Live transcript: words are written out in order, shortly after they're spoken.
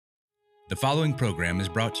The following program is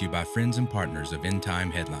brought to you by friends and partners of End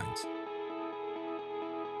Time Headlines.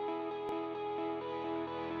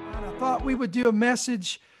 And I thought we would do a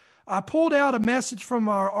message. I pulled out a message from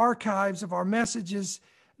our archives of our messages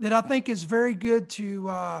that I think is very good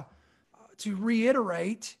to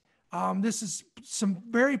reiterate. This is some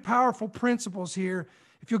very powerful principles here.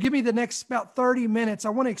 If you'll give me the next about 30 minutes,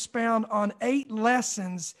 I want to expound on 8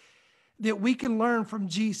 lessons that we can learn from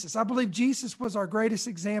Jesus. I believe Jesus was our greatest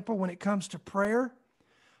example when it comes to prayer.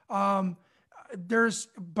 There's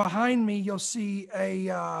behind me, you'll see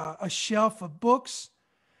a shelf of books,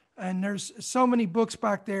 and there's so many books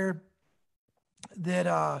back there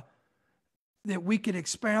that we could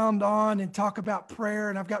expound on and talk about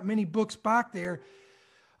prayer. And I've got many books back there.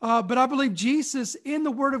 But I believe Jesus, in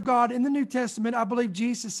the Word of God, in the New Testament, I believe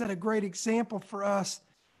Jesus set a great example for us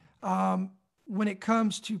when it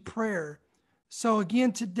comes to prayer. So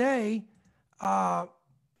again, today, I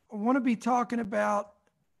want to be talking about,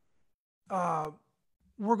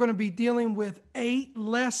 we're going to be dealing with 8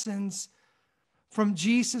 lessons from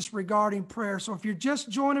Jesus regarding prayer. So if you're just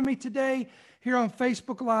joining me today here on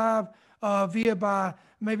Facebook Live,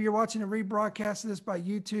 maybe you're watching a rebroadcast of this by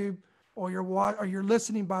YouTube, or you're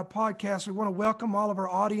listening by podcast, we want to welcome all of our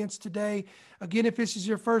audience today. Again, if this is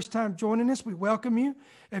your first time joining us, we welcome you.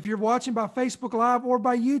 If you're watching by Facebook Live or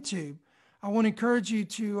by YouTube, I want to encourage you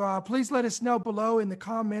to please let us know below in the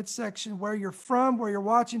comments section where you're from, where you're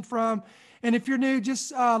watching from. And if you're new,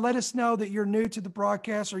 just let us know that you're new to the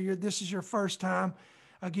broadcast or this is your first time.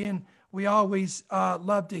 Again, we always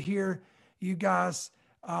love to hear you guys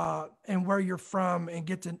and where you're from, and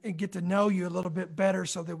get to know you a little bit better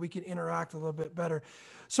so that we can interact a little bit better.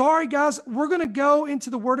 So, all right, guys, we're going to go into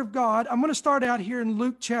the Word of God. I'm going to start out here in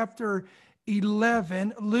Luke chapter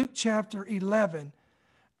 11. Luke chapter 11.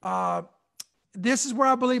 This is where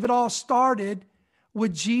I believe it all started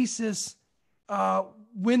with Jesus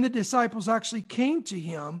when the disciples actually came to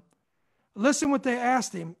him. Listen what they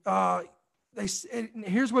asked him.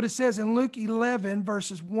 Here's what it says in Luke 11,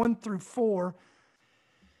 verses 1 through 4.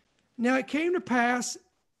 Now it came to pass,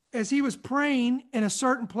 as he was praying in a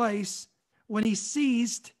certain place, when he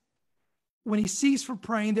ceased from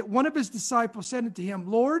praying, that one of his disciples said unto him,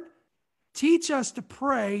 Lord, teach us to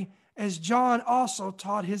pray as John also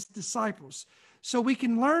taught his disciples. So we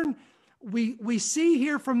can learn, we see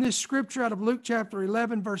here from this scripture out of Luke chapter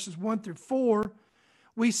 11, verses 1 through 4,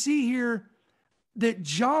 we see here that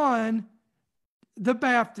John the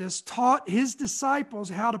Baptist taught his disciples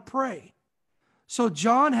how to pray. So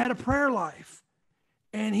John had a prayer life,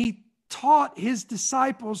 and he taught his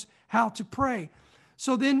disciples how to pray.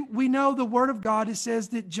 So then we know the Word of God, it says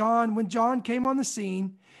that when John came on the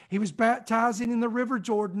scene, he was baptizing in the river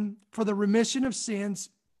Jordan for the remission of sins,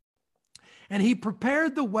 and he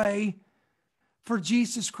prepared the way for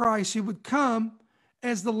Jesus Christ, who would come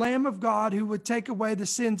as the Lamb of God who would take away the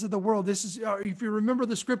sins of the world. This is, if you remember,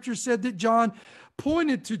 the scripture said that John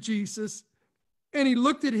pointed to Jesus, and he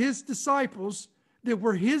looked at his disciples that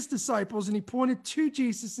were his disciples, and he pointed to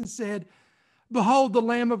Jesus and said, behold, the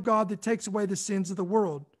Lamb of God that takes away the sins of the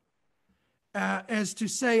world. As to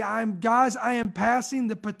say, I am passing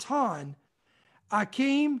the baton. I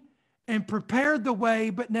came and prepared the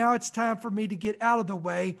way, but now it's time for me to get out of the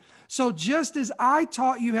way. So just as I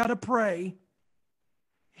taught you how to pray,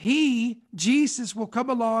 Jesus, will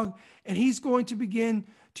come along, and he's going to begin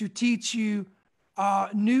to teach you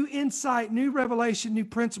new insight, new revelation, new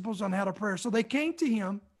principles on how to pray. So they came to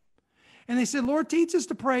him and they said, Lord, teach us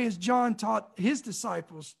to pray as John taught his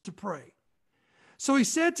disciples to pray. So he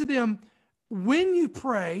said to them, when you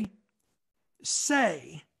pray,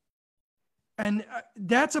 say, and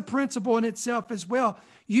that's a principle in itself as well.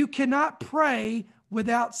 You cannot pray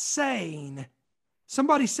without saying.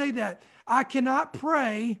 Somebody say that. I cannot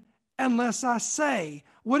pray unless I say.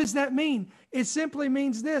 What does that mean? It simply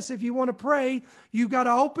means this. If you want to pray, you've got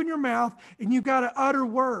to open your mouth and you've got to utter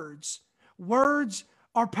words. Words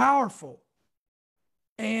are powerful.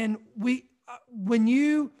 And when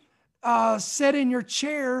you sit in your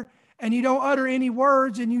chair and you don't utter any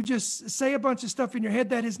words and you just say a bunch of stuff in your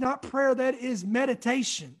head, that is not prayer, that is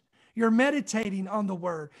meditation. You're meditating on the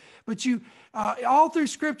word. But all through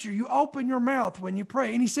scripture, you open your mouth when you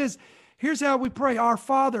pray. And he says, here's how we pray. Our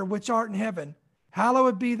Father, which art in heaven,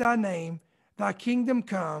 hallowed be thy name, thy kingdom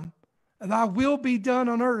come, thy will be done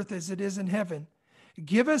on earth as it is in heaven.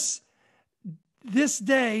 Give us this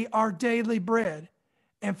day our daily bread,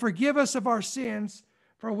 and forgive us of our sins,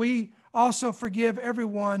 for we also forgive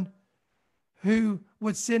everyone who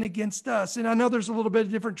would sin against us. And I know there's a little bit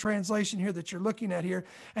of different translation here that you're looking at here.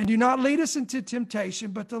 And do not lead us into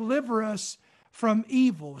temptation, but deliver us from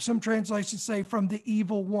evil. Some translations say from the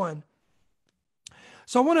evil one.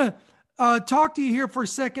 So I want to talk to you here for a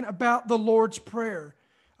second about the Lord's Prayer.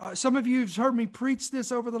 Some of you have heard me preach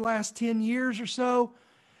this over the last 10 years or so.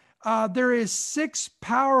 There is 6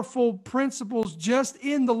 powerful principles just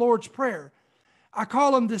in the Lord's Prayer. I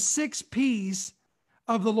call them the 6 P's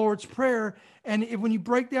of the Lord's Prayer. And when you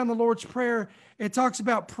break down the Lord's Prayer, it talks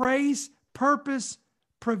about praise, purpose,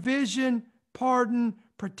 provision, pardon,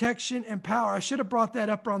 protection, and power. I should have brought that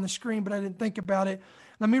up on the screen, but I didn't think about it.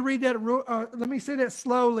 Let me read that. Let me say that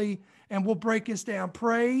slowly, and we'll break this down.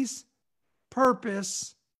 Praise,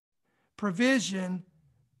 purpose, provision,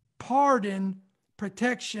 pardon,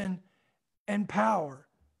 protection, and power.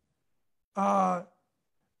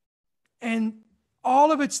 And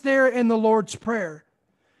all of it's there in the Lord's Prayer.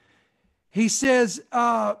 He says,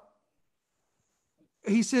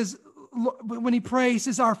 when he prays, he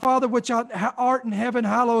says, Our Father which art in heaven,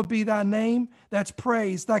 hallowed be thy name. That's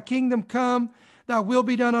praise. Thy kingdom come, thy will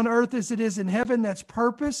be done on earth as it is in heaven. That's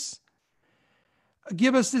purpose.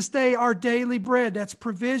 Give us this day our daily bread. That's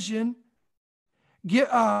provision.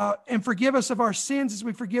 And forgive us of our sins as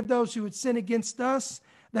we forgive those who would sin against us.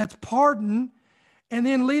 That's pardon. And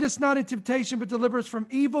then lead us not into temptation, but deliver us from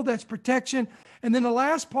evil. That's protection. And then the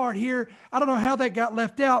last part here, I don't know how that got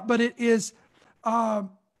left out, but it is,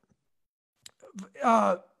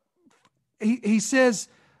 he says,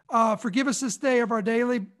 forgive us this day of our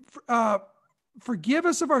daily, forgive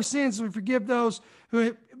us of our sins as we forgive those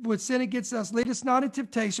who would sin against us. Lead us not into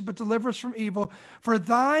temptation, but deliver us from evil. For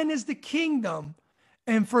thine is the kingdom,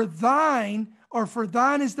 and for thine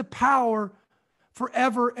is the power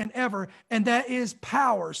forever and ever. And that is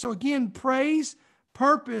power. So again, praise,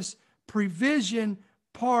 purpose, provision,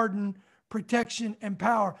 pardon, protection, and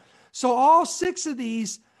power. So all 6 of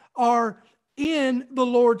these are in the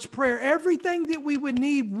Lord's Prayer. Everything that we would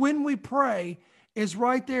need when we pray is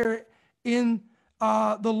right there in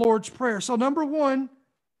the Lord's Prayer. So number 1,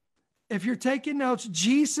 if you're taking notes,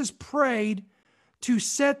 Jesus prayed to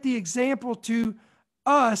set the example to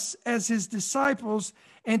us as his disciples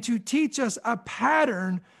and to teach us a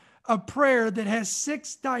pattern of prayer that has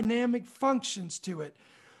 6 dynamic functions to it.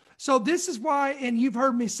 So this is why, and you've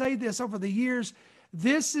heard me say this over the years,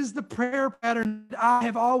 this is the prayer pattern that I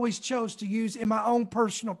have always chose to use in my own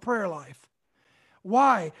personal prayer life.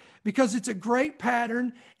 Why? Because it's a great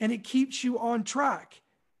pattern and it keeps you on track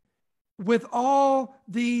with all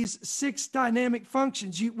these 6 dynamic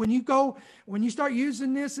functions. When you start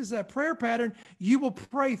using this as a prayer pattern, you will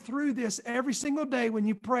pray through this every single day. When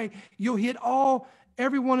you pray, you'll hit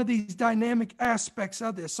every one of these dynamic aspects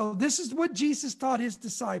of this. So this is what Jesus taught his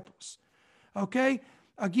disciples. Okay?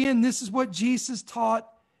 Again, this is what Jesus taught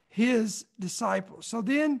his disciples. So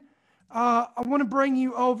then I want to bring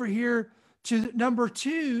you over here to number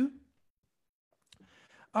 2.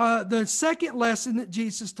 The second lesson that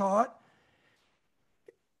Jesus taught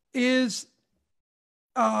is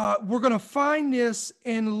we're going to find this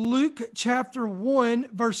in Luke chapter 1,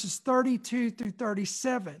 verses 32 through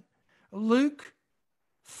 37. Luke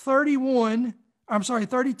 32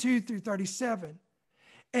 through 37.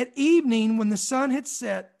 At evening, when the sun had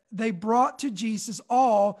set, they brought to Jesus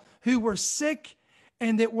all who were sick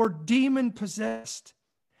and that were demon-possessed.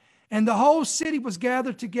 And the whole city was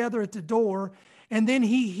gathered together at the door, and then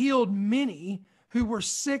he healed many who were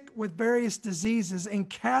sick with various diseases and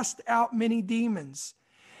cast out many demons.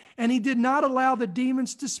 And he did not allow the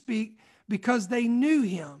demons to speak because they knew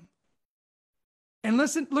him. And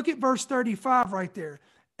listen, look at verse 35 right there.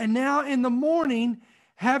 And now in the morning,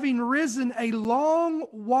 having risen a long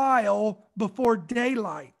while before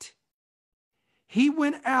daylight, he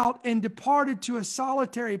went out and departed to a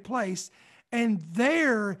solitary place, and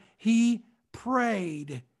there he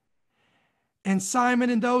prayed. And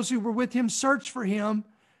Simon and those who were with him searched for him.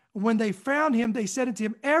 When they found him, they said unto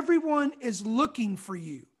him, Everyone is looking for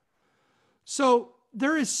you. So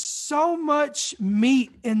there is so much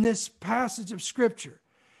meat in this passage of Scripture.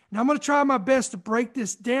 Now I'm going to try my best to break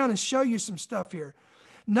this down and show you some stuff here.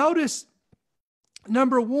 Notice,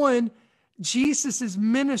 number 1, Jesus is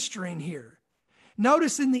ministering here.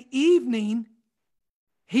 Notice in the evening,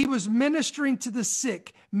 he was ministering to the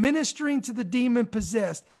sick, ministering to the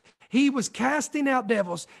demon-possessed. He was casting out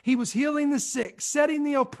devils. He was healing the sick, setting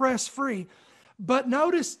the oppressed free. But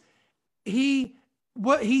notice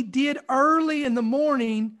what he did early in the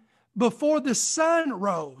morning before the sun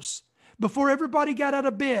rose, before everybody got out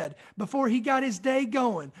of bed, before he got his day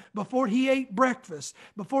going, before he ate breakfast,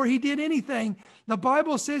 before he did anything. The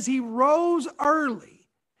Bible says he rose early,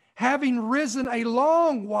 having risen a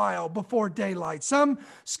long while before daylight. Some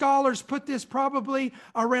scholars put this probably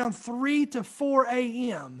around 3 to 4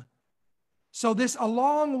 a.m. So this a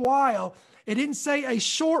long while. It didn't say a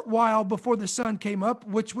short while before the sun came up,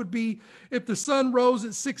 which would be if the sun rose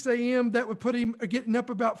at 6 a.m., that would put him getting up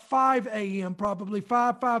about 5 a.m., probably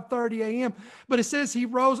 5:30 a.m. But it says he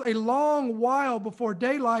rose a long while before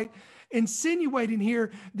daylight, insinuating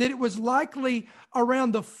here that it was likely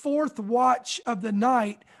around the fourth watch of the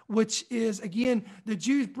night, which is, again, the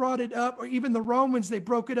Jews brought it up, or even the Romans, they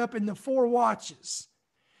broke it up into 4 watches.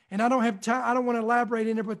 And I don't have time, I don't want to elaborate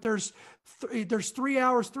in it, but there's 3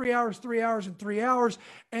 hours, 3 hours, 3 hours, and 3 hours.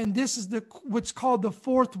 And this is what's called the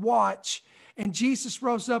fourth watch. And Jesus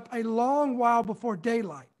rose up a long while before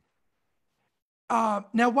daylight. Now,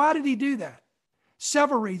 why did he do that?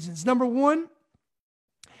 Several reasons. Number one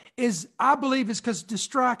is, I believe, is because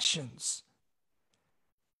distractions.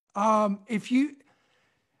 Listen,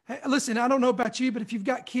 I don't know about you, but if you've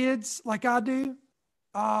got kids like I do,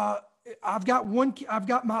 I've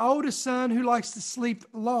got my oldest son who likes to sleep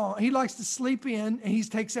long. He likes to sleep in, and he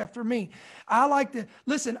takes after me. I like to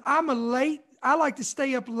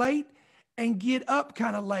stay up late and get up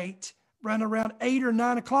kind of late, around 8 or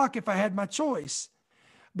 9 o'clock if I had my choice.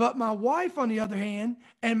 But my wife, on the other hand,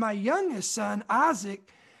 and my youngest son, Isaac,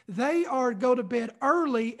 they go to bed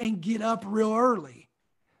early and get up real early.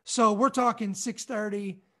 So we're talking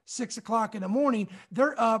 6:30, 6 o'clock in the morning.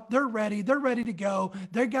 They're up, they're ready to go.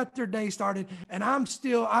 They got their day started. And I'm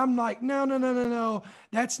like, no.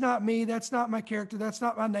 That's not me. That's not my character. That's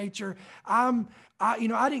not my nature. I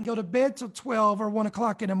didn't go to bed till 12 or 1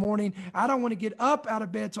 o'clock in the morning. I don't want to get up out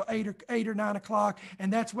of bed till 8 or 9 o'clock.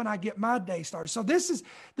 And that's when I get my day started. So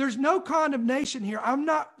there's no condemnation here.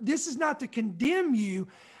 This is not to condemn you.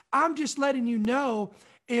 I'm just letting you know,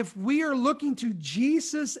 if we are looking to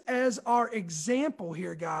Jesus as our example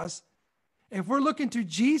here, guys, if we're looking to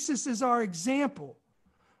Jesus as our example,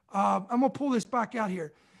 I'm going to pull this back out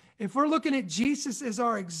here. If we're looking at Jesus as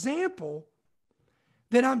our example,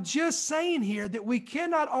 then I'm just saying here that we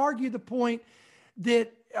cannot argue the point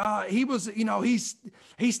that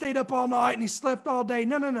he stayed up all night and he slept all day.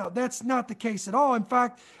 No. That's not the case at all. In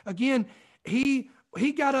fact, again, he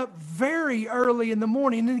got up very early in the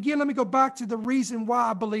morning. And again, let me go back to the reason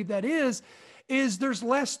why I believe that is there's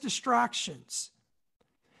less distractions.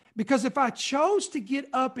 Because if I chose to get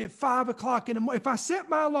up at 5 o'clock in the morning, if I set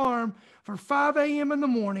my alarm for 5 a.m. in the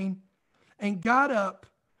morning and got up,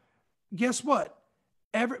 guess what?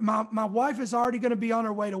 My wife is already going to be on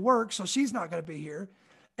her way to work, so she's not going to be here.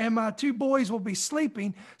 And my 2 boys will be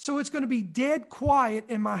sleeping. So it's going to be dead quiet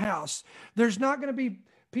in my house. There's not going to be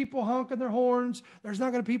people honking their horns. There's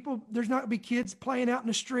not going to be kids playing out in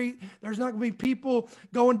the street. There's not going to be people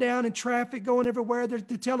going down in traffic, going everywhere.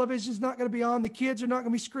 The television's not going to be on. The kids are not going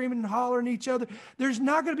to be screaming and hollering at each other. There's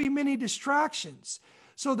not going to be many distractions.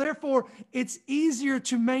 So therefore, it's easier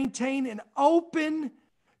to maintain an open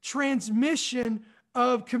transmission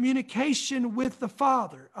of communication with the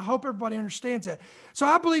Father. I hope everybody understands that. So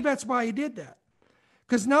I believe that's why he did that.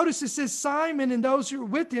 Because notice it says Simon and those who were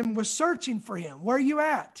with him were searching for him. Where are you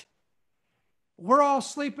at? We're all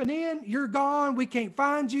sleeping in. You're gone. We can't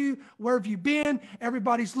find you. Where have you been?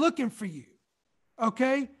 Everybody's looking for you.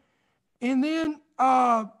 Okay? And then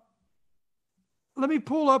let me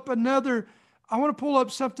pull up I want to pull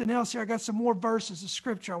up something else here. I got some more verses of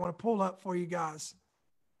scripture I want to pull up for you guys.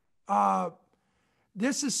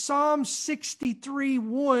 This is Psalm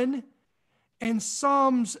 63:1 and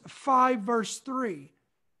Psalms 5 verse 3.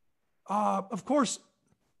 Of course,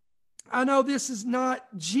 I know this is not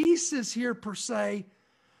Jesus here per se,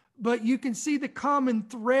 but you can see the common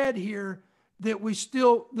thread here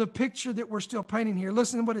the picture that we're still painting here.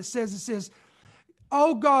 Listen to what it says. It says,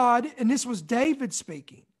 "Oh God," and this was David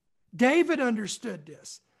speaking. David understood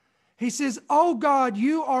this. He says, "Oh God,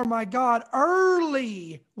 you are my God.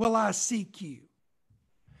 Early will I seek you.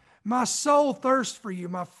 My soul thirsts for you.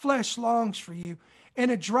 My flesh longs for you in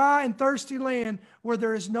a dry and thirsty land where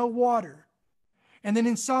there is no water." And then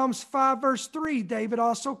in Psalms 5 verse 3, David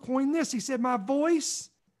also coined this. He said, "My voice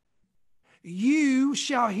you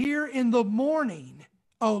shall hear in the morning,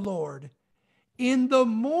 O Lord. In the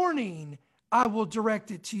morning I will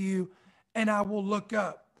direct it to you and I will look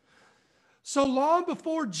up." So long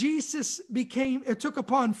before Jesus took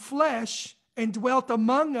upon flesh and dwelt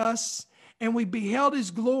among us, and we beheld his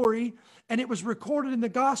glory, and it was recorded in the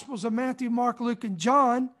Gospels of Matthew, Mark, Luke, and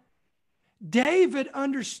John, David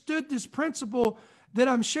understood this principle that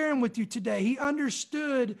I'm sharing with you today. He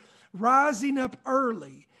understood rising up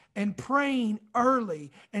early and praying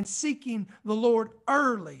early and seeking the Lord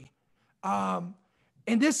early. And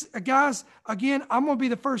this, guys, again, I'm going to be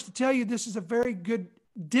the first to tell you this is a very good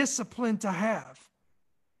discipline to have.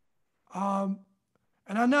 And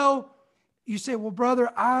I know you say, "Well,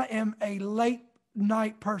 brother, I am a late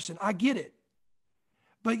night person." I get it.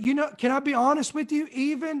 But can I be honest with you?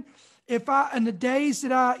 Even if in the days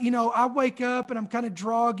that I wake up and I'm kind of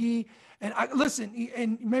groggy, and listen,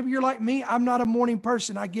 and maybe you're like me, I'm not a morning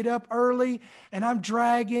person. I get up early and I'm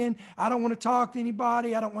dragging. I don't want to talk to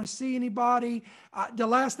anybody. I don't want to see anybody. The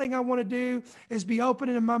last thing I want to do is be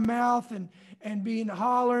opening my mouth and being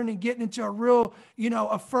hollering and getting into a real,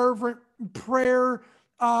 a fervent prayer,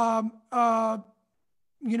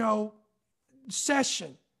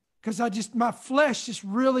 session. Because my flesh just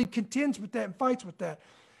really contends with that and fights with that.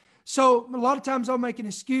 So a lot of times I'll make an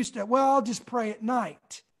excuse that, well, I'll just pray at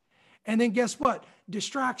night. And then guess what?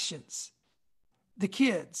 Distractions, the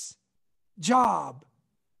kids, job,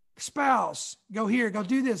 spouse, go here, go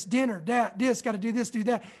do this, dinner, that, this, got to do this, do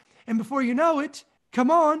that. And before you know it, come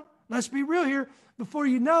on, let's be real here. Before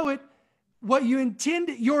you know it, what you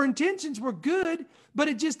intended, your intentions were good, but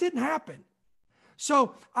it just didn't happen.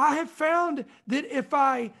 So I have found that if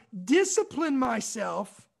I discipline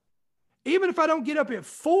myself, even if I don't get up at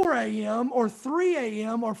 4 a.m. or 3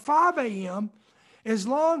 a.m. or 5 a.m., as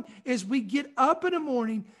long as we get up in the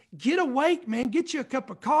morning, get awake, man, get you a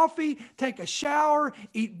cup of coffee, take a shower,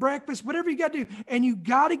 eat breakfast, whatever you got to do. And you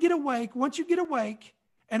got to get awake. Once you get awake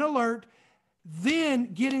and alert,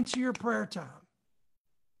 then get into your prayer time.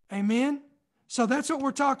 Amen? So that's what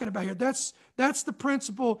we're talking about here. That's the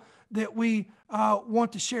principle that we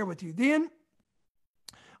want to share with you. Then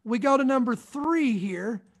we go to number 3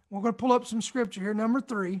 here. We're going to pull up some scripture here. Number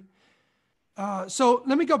 3. So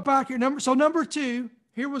let me go back here. Number 2,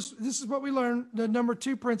 this is what we learned. The number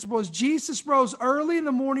 2 principle is Jesus rose early in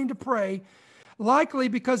the morning to pray, likely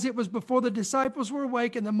because it was before the disciples were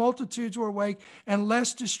awake and the multitudes were awake and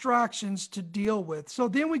less distractions to deal with. So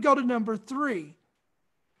then we go to number 3.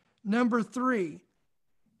 Number 3,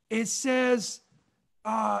 it says,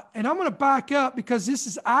 and I'm going to back up because this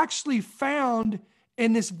is actually found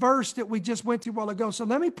in this verse that we just went through a while ago. So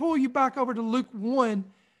let me pull you back over to Luke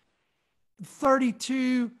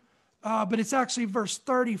 1:32, but it's actually verse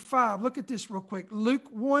 35. Look at this real quick.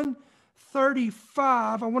 Luke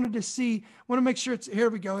 1:35. I want to make sure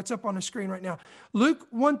here we go. It's up on the screen right now. Luke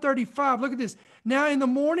 1:35. Look at this. Now in the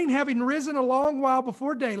morning, having risen a long while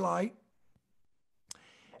before daylight,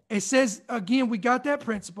 it says, again, we got that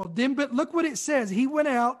principle. But look what it says. He went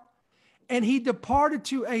out and he departed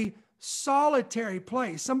to a solitary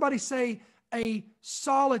place. Somebody say a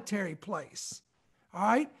solitary place. All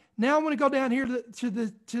right. Now I'm going to go down here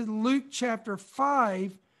to Luke chapter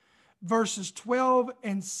 5, verses 12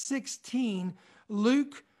 and 16.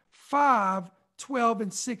 Luke 5, 12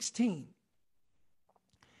 and 16.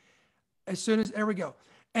 There we go.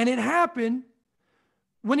 And it happened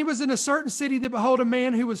when he was in a certain city that behold, a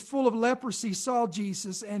man who was full of leprosy saw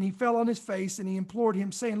Jesus, and he fell on his face and he implored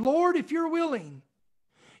him, saying, Lord, if you're willing,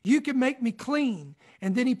 you can make me clean.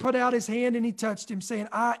 And then he put out his hand and he touched him, saying,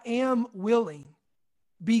 I am willing.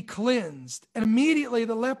 Be cleansed. And immediately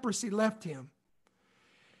the leprosy left him.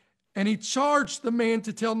 And he charged the man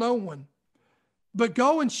to tell no one, but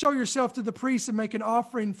go and show yourself to the priest and make an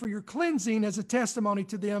offering for your cleansing as a testimony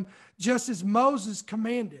to them, just as Moses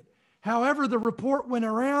commanded. However, the report went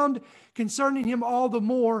around concerning him all the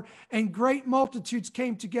more, and great multitudes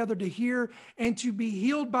came together to hear and to be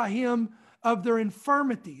healed by him of their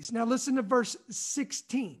infirmities. Now listen to verse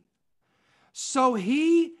 16. So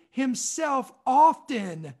he himself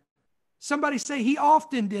often, somebody say he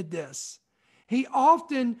often did this. He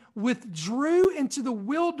often withdrew into the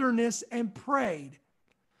wilderness and prayed.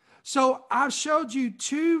 So I've showed you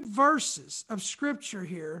 2 verses of scripture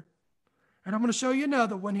here, and I'm going to show you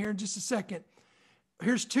another one here in just a second.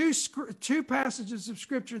 Here's two passages of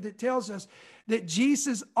scripture that tells us that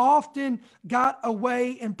Jesus often got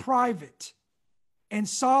away in private and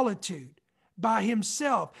solitude by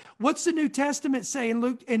himself. What's the New Testament say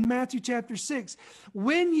in Matthew chapter 6?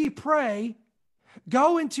 When ye pray,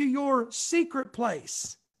 go into your secret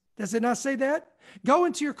place. Does it not say that? Go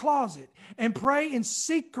into your closet and pray in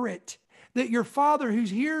secret, that your Father who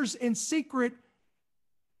hears in secret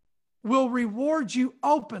will reward you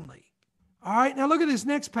openly. All right, now look at this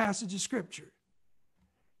next passage of scripture.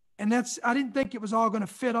 And I didn't think it was all going to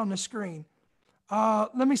fit on the screen.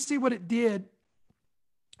 Let me see what it did.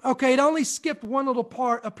 Okay, it only skipped one little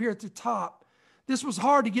part up here at the top. This was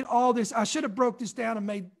hard to get all this. I should have broke this down and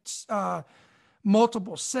made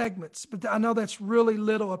multiple segments, but I know that's really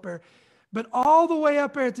little up there. But all the way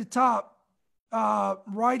up there at the top,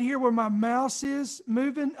 right here where my mouse is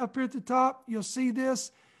moving up here at the top, you'll see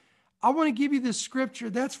this. I want to give you this scripture.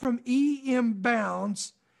 That's from E.M.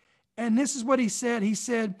 Bounds. And this is what he said. He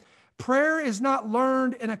said, prayer is not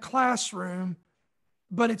learned in a classroom,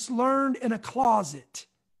 but it's learned in a closet.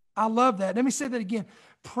 I love that. Let me say that again.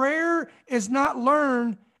 Prayer is not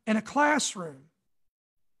learned in a classroom,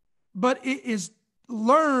 but it is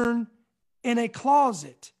learned in a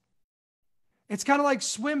closet. It's kind of like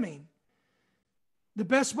swimming. The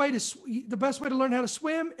best way to learn how to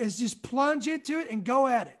swim is just plunge into it and go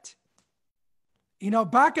at it.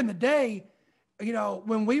 Back in the day,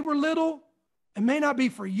 when we were little, it may not be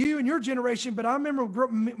for you and your generation, but I remember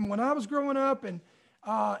when I was growing up, and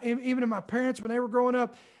even in my parents, when they were growing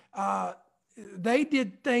up, they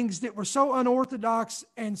did things that were so unorthodox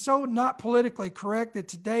and so not politically correct that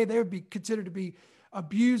today they would be considered to be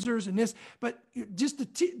abusers and this. But just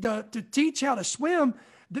to teach how to swim,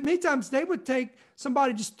 many times they would take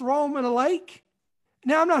somebody, just throw them in a lake.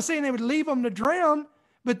 Now, I'm not saying they would leave them to drown,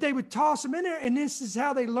 but they would toss them in there, and this is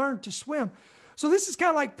how they learned to swim. So this is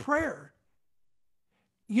kind of like prayer.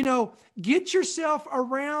 Get yourself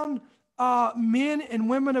around men and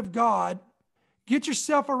women of God. Get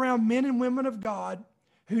yourself around men and women of God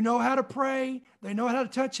who know how to pray. They know how to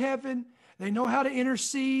touch heaven. They know how to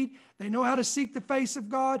intercede. They know how to seek the face of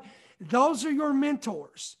God. Those are your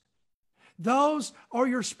mentors. Those are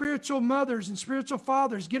your spiritual mothers and spiritual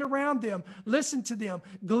fathers. Get around them. Listen to them.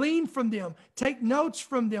 Glean from them. Take notes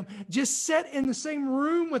from them. Just sit in the same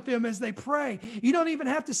room with them as they pray. You don't even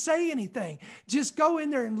have to say anything. Just go in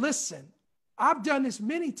there and listen. I've done this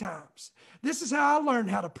many times. This is how I learned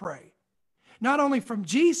how to pray. Not only from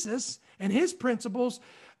Jesus and his principles,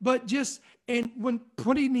 but when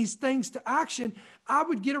putting these things to action, I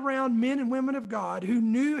would get around men and women of God who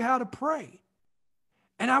knew how to pray.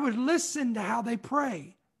 And I would listen to how they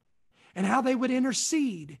pray and how they would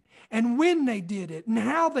intercede and when they did it and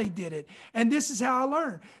how they did it. And this is how I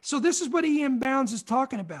learned. So this is what E.M. Bounds is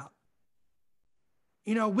talking about.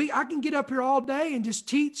 I can get up here all day and just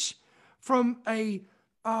teach from a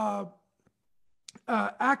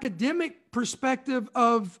academic perspective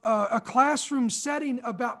of a classroom setting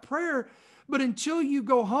about prayer. But until you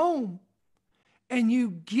go home and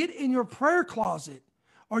you get in your prayer closet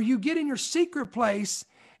or you get in your secret place,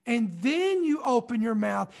 and then you open your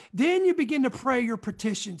mouth, then you begin to pray your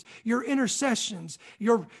petitions, your intercessions,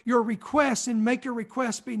 your requests, and make your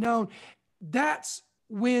requests be known. That's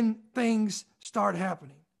when things start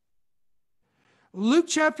happening. Luke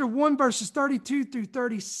chapter 1, verses 32 through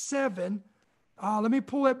 37. Let me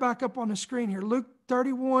pull that back up on the screen here. Luke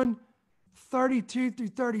 31, 32 through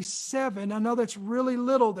 37. I know that's really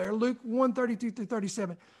little there. Luke 1, 32 through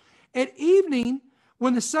 37. At evening,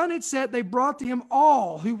 when the sun had set, they brought to him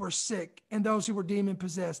all who were sick and those who were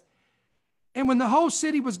demon-possessed. And when the whole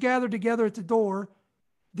city was gathered together at the door,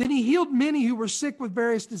 then he healed many who were sick with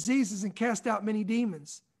various diseases and cast out many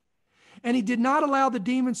demons. And he did not allow the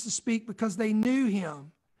demons to speak because they knew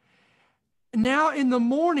him. Now in the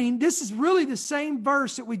morning, this is really the same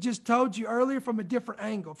verse that we just told you earlier from a different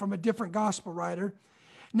angle, from a different gospel writer.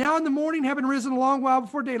 Now in the morning, having risen a long while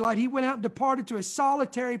before daylight, he went out and departed to a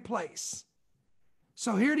solitary place.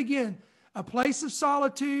 So here it again, a place of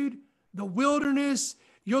solitude, the wilderness.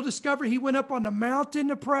 You'll discover he went up on the mountain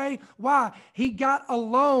to pray. Why? He got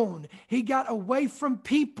alone. He got away from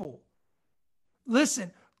people.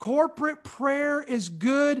 Listen, corporate prayer is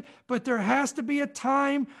good, but there has to be a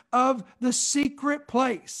time of the secret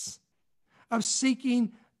place of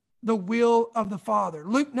seeking the will of the Father.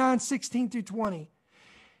 Luke 9, 16 through 20.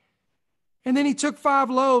 And then he took 5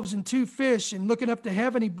 loaves and 2 fish, and looking up to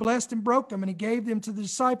heaven, he blessed and broke them, and he gave them to the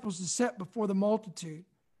disciples to set before the multitude.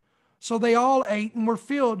 So they all ate and were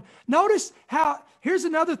filled. Notice how, here's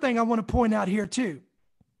another thing I want to point out here too.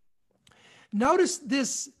 Notice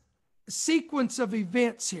this sequence of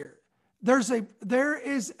events here. There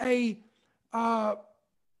is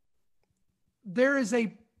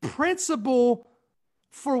a principle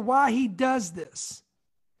for why he does this.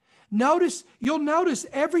 You'll notice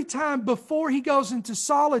every time before he goes into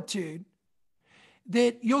solitude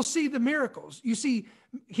that you'll see the miracles. You see,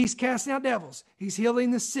 he's casting out devils. He's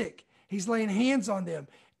healing the sick. He's laying hands on them.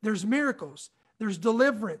 There's miracles. There's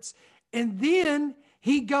deliverance. And then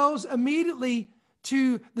he goes immediately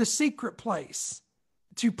to the secret place,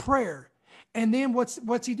 to prayer. And then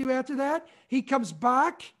what's he do after that? He comes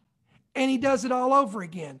back and he does it all over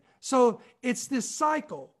again. So it's this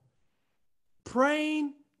cycle.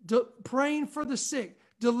 Praying for the sick,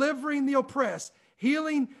 delivering the oppressed,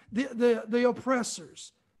 healing the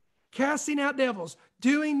oppressors, casting out devils,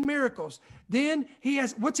 doing miracles. Then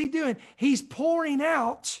what's he doing? He's pouring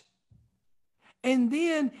out, and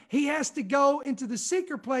then he has to go into the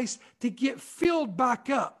secret place to get filled back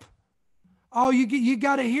up. Oh, you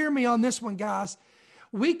got to hear me on this one, guys.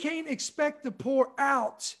 We can't expect to pour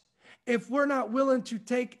out if we're not willing to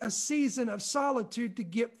take a season of solitude to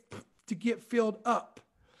get filled up.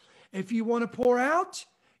 If you want to pour out,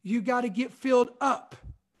 You got to get filled up.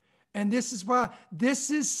 And this is why this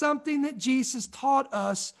is something that Jesus taught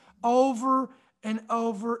us over and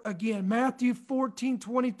over again. Matthew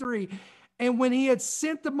 14:23. And when he had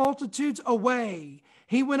sent the multitudes away,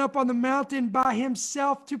 he went up on the mountain by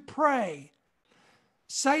himself to pray.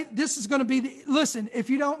 Say, this is going to be, listen, if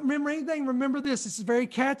you don't remember anything, remember this. This is very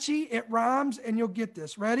catchy. It rhymes and you'll get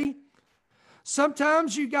this. Ready?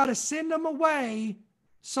 Sometimes you got to send them away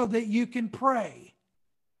so that you can pray.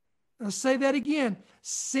 I'll say that again.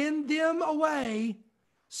 Send them away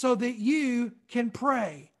so that you can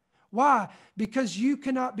pray. Why? Because you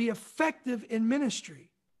cannot be effective in ministry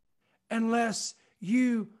unless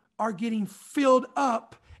you are getting filled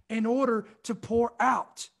up in order to pour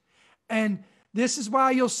out. And this is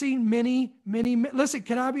why you'll see many, listen,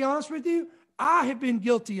 can I be honest with you? I have been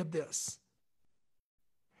guilty of this.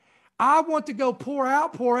 I want to go pour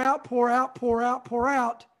out,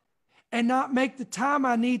 and not make the time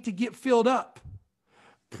I need to get filled up.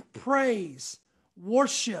 Praise,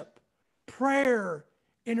 worship, prayer,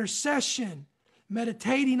 intercession,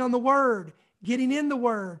 meditating on the word, getting in the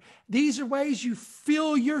word. These are ways you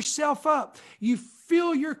fill yourself up. You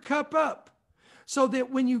fill your cup up so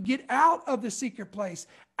that when you get out of the secret place,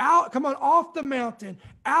 come on, off the mountain,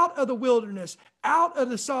 out of the wilderness, out of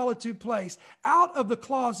the solitude place, out of the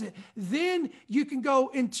closet, then you can go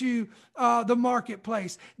into the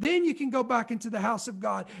marketplace. Then you can go back into the house of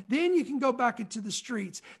God. Then you can go back into the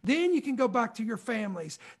streets. Then you can go back to your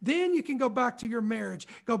families. Then you can go back to your marriage,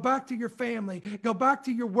 go back to your family, go back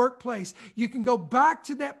to your workplace. You can go back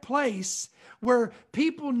to that place where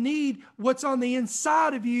people need what's on the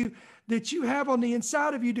inside of you, that you have on the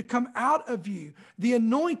inside of you, to come out of you. The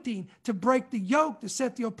anointing to break the yoke, to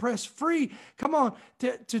set the oppressed free. Come on,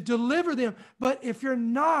 to deliver them. But if you're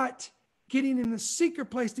not getting in the secret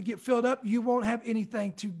place to get filled up, you won't have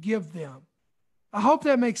anything to give them. I hope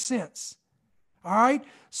that makes sense. All right?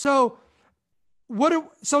 So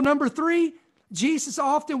number 3, Jesus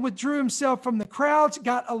often withdrew himself from the crowds,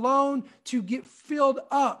 got alone to get filled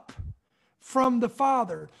up from the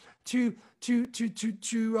Father, to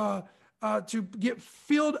get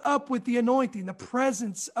filled up with the anointing, the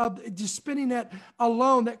presence of just spending that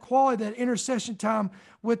alone, that quality, that intercession time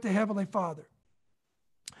with the Heavenly Father.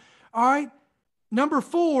 All right. Number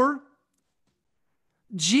 4,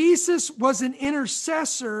 Jesus was an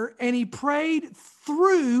intercessor and he prayed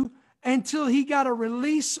through until he got a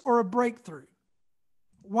release or a breakthrough.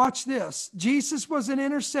 Watch this. Jesus was an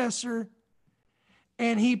intercessor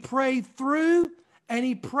and he prayed through and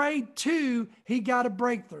he prayed to, he got a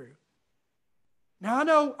breakthrough. Now, I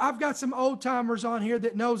know I've got some old timers on here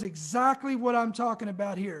that knows exactly what I'm talking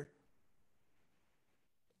about here.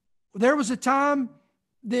 There was a time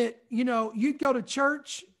that, you'd go to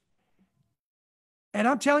church, and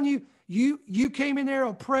I'm telling you, you came in there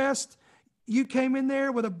oppressed. You came in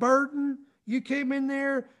there with a burden. You came in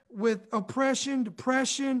there with oppression,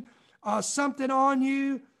 depression, something on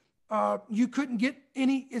you. You couldn't get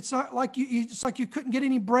any, it's like you couldn't get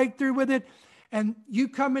any breakthrough with it. And you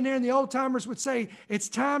come in there and the old timers would say, it's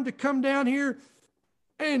time to come down here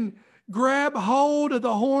and grab hold of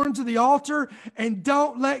the horns of the altar and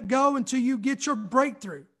don't let go until you get your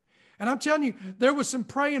breakthrough. And I'm telling you, there was some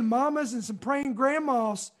praying mamas and some praying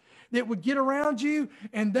grandmas that would get around you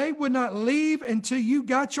and they would not leave until you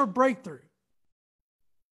got your breakthrough.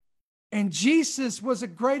 And Jesus was a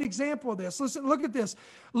great example of this. Listen, look at this.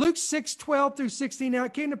 Luke 6:12-16. Now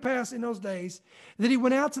it came to pass in those days that he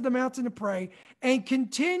went out to the mountain to pray and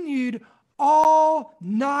continued all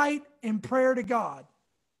night in prayer to God.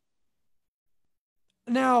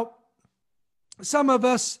 Now, some of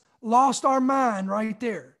us lost our mind right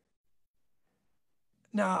there.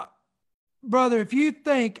 Now, brother, if you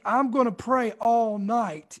think I'm going to pray all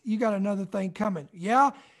night, you got another thing coming.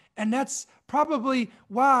 Yeah. And that's probably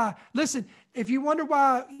why, listen, if you wonder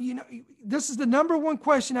why, this is the number one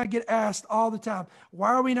question I get asked all the time. Why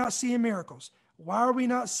are we not seeing miracles? Why are we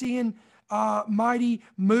not seeing mighty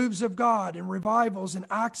moves of God and revivals and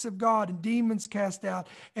acts of God and demons cast out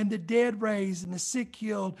and the dead raised and the sick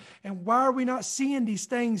healed? And why are we not seeing these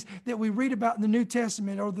things that we read about in the New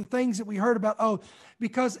Testament or the things that we heard about? Oh,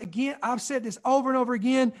 because again, I've said this over and over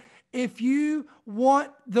again. If you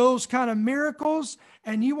want those kind of miracles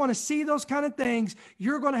and you want to see those kind of things,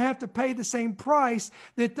 you're going to have to pay the same price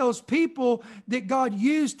that those people that God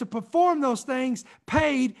used to perform those things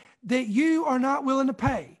paid, that you are not willing to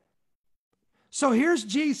pay. So here's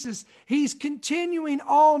Jesus. He's continuing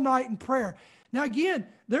all night in prayer. Now again,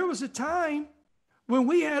 there was a time when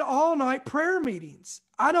we had all night prayer meetings.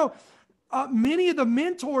 I know many of the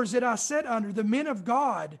mentors that I sat under, the men of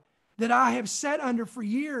God that I have sat under for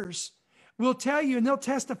years, will tell you, and they'll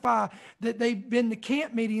testify that they've been to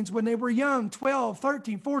camp meetings when they were young, 12,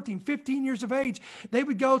 13, 14, 15 years of age. They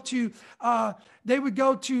would go to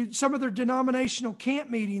some of their denominational camp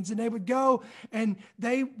meetings, and they would go and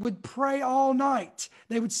they would pray all night.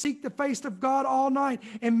 They would seek the face of God all night.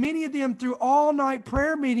 And many of them, through all night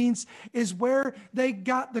prayer meetings, is where they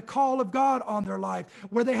got the call of God on their life,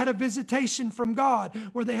 where they had a visitation from God,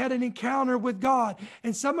 where they had an encounter with God.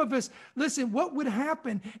 And some of us, listen, what would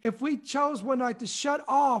happen if we chose one night to shut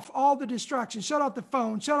off all the distractions, shut off the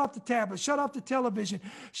phone, shut off the tablet, shut off the television,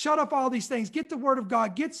 shut off all these things, get the word of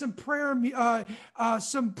God, get some prayer,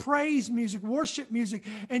 some praise music, worship music,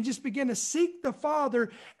 and just begin to seek the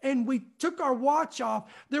Father. And we took our watch off.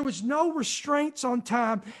 There was no restraints on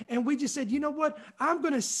time. And we just said, you know what? I'm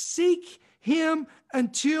going to seek Him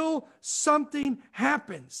until something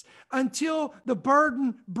happens, until the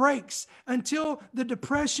burden breaks, until the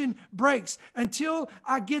depression breaks, until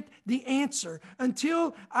I get the answer,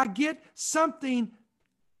 until I get something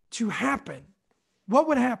to happen. What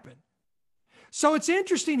would happen? So it's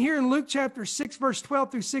interesting here in Luke chapter 6, verse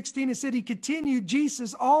 12 through 16, it said he continued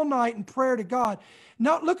Jesus all night in prayer to God.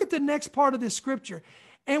 Now look at the next part of this scripture.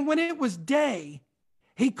 And when it was day,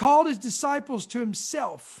 he called his disciples to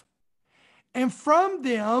himself. And from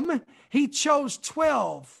them, he chose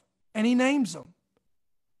 12, and he names them.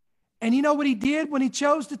 And you know what he did when he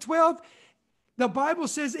chose the 12? The Bible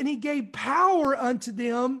says, and he gave power unto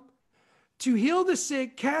them to heal the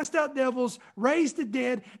sick, cast out devils, raise the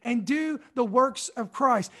dead, and do the works of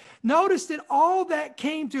Christ. Notice that all that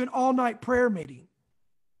came to an all-night prayer meeting.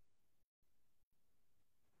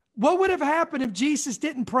 What would have happened if Jesus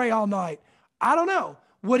didn't pray all night? I don't know.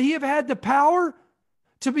 Would he have had the power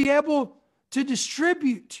to be able to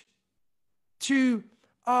distribute, to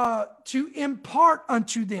impart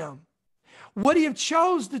unto them? Would he have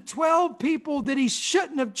chose the 12 people that he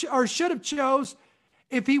shouldn't have or should have chose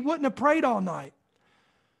if he wouldn't have prayed all night?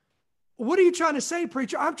 What are you trying to say,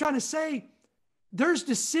 preacher? I'm trying to say there's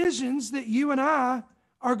decisions that you and I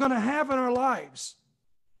are going to have in our lives.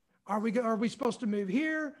 Are we supposed to move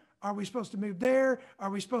here? Are we supposed to move there?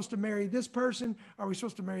 Are we supposed to marry this person? Are we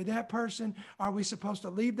supposed to marry that person? Are we supposed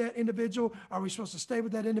to leave that individual? Are we supposed to stay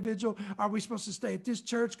with that individual? Are we supposed to stay at this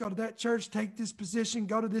church, go to that church, take this position,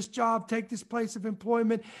 go to this job, take this place of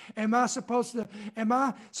employment? Am I supposed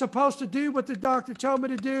to do what the doctor told me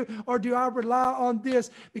to do, or do I rely on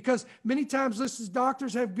this? Because many times, listen,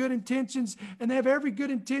 doctors have good intentions, and they have every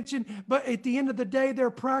good intention, but at the end of the day,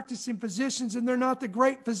 they're practicing physicians, and they're not the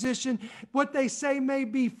great physician. What they say may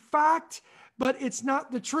be fact, but it's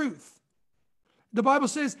not the truth. The Bible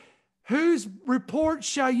says, whose report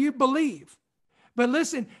shall you believe? But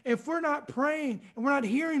listen, if we're not praying and we're not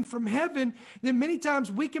hearing from heaven, then many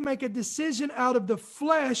times we can make a decision out of the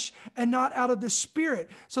flesh and not out of the spirit.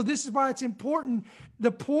 So this is why it's important.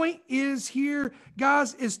 The point is here,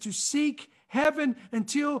 guys, is to seek heaven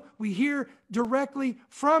until we hear directly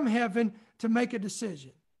from heaven to make a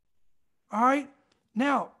decision. All right?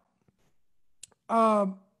 Now,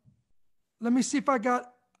 let me see if I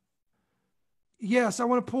got, yes, I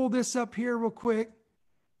want to pull this up here real quick.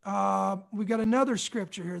 We got another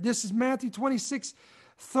scripture here. This is Matthew 26,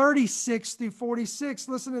 36 through 46.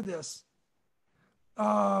 Listen to this.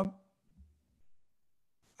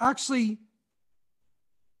 Actually,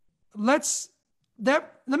 let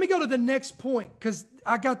me go to the next point because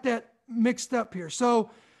I got that mixed up here. So,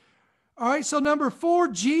 all right, so number 4,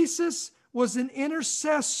 Jesus was an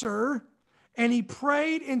intercessor, and he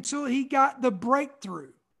prayed until he got the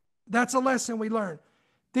breakthrough. That's a lesson we learned.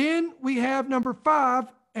 Then we have number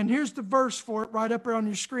 5, and here's the verse for it right up there on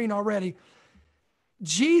your screen already.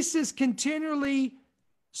 Jesus continually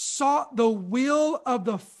sought the will of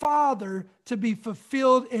the Father to be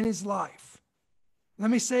fulfilled in his life.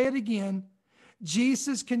 Let me say it again.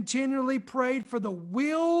 Jesus continually prayed for the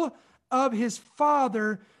will of his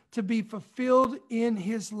Father to be fulfilled in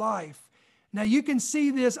his life. Now you can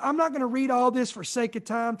see this. I'm not going to read all this for sake of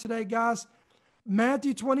time today, guys.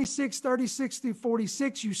 Matthew 26, 36 through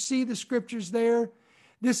 46, you see the scriptures there.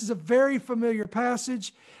 This is a very familiar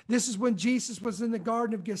passage. This is when Jesus was in the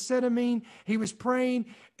Garden of Gethsemane. He was praying,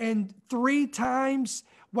 and 3 times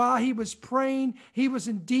while he was praying, he was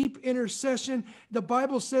in deep intercession. The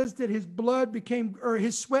Bible says that his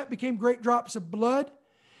sweat became great drops of blood.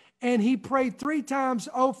 And he prayed 3 times.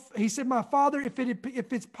 Oh, he said, my Father, if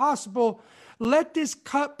it's possible, let this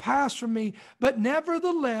cup pass from me. But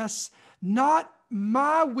nevertheless, not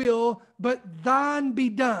my will, but thine be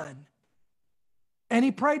done. And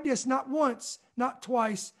he prayed this not once, not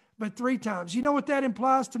twice, but 3 times. You know what that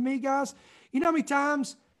implies to me, guys? You know how many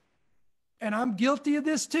times, and I'm guilty of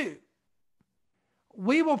this too,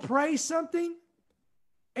 we will pray something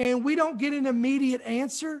and we don't get an immediate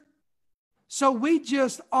answer. So we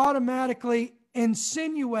just automatically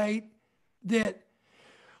insinuate that,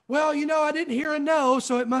 well, I didn't hear a no,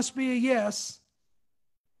 so it must be a yes.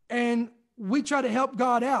 And we try to help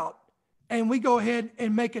God out and we go ahead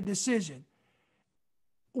and make a decision.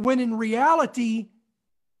 When in reality,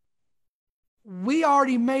 we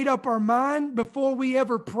already made up our mind before we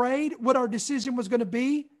ever prayed what our decision was going to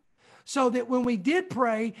be. So that when we did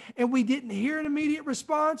pray and we didn't hear an immediate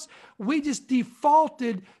response, we just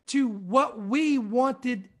defaulted to what we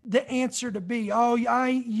wanted the answer to be. Oh,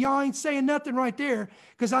 y'all ain't saying nothing right there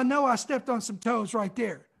because I know I stepped on some toes right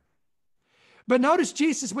there. But notice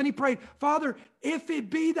Jesus, when he prayed, Father, if it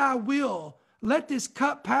be thy will, let this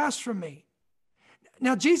cup pass from me.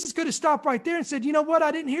 Now, Jesus could have stopped right there and said, you know what? I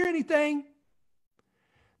didn't hear anything.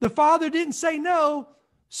 The Father didn't say no.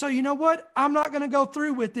 So you know what? I'm not going to go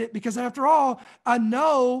through with it because after all, a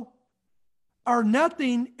no or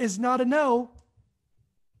nothing is not a no.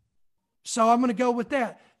 So I'm going to go with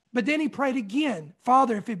that. But then he prayed again,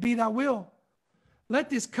 Father, if it be thy will, let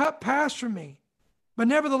this cup pass from me. But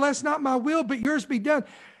nevertheless, not my will, but yours be done.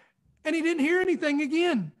 And he didn't hear anything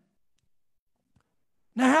again.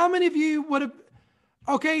 Now, how many of you would have,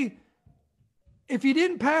 okay, if you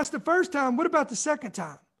didn't pass the first time, what about the second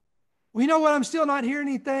time? Well, you know what? I'm still not hearing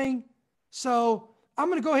anything. So I'm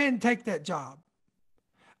going to go ahead and take that job.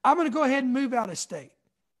 I'm going to go ahead and move out of state.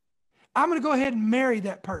 I'm going to go ahead and marry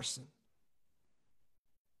that person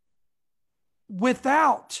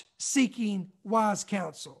without seeking wise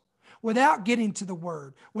counsel, without getting to the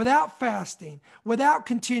word, without fasting, without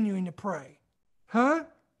continuing to pray. Huh?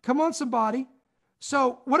 Come on, somebody.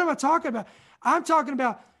 So what am I talking about? I'm talking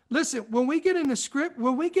about, listen, when we get into script,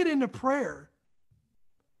 when we get into prayer,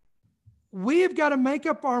 we have got to make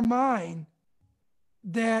up our mind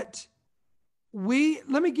that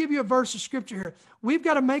let me give you a verse of scripture here. We've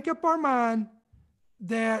got to make up our mind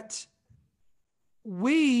that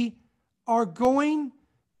we are going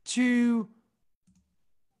to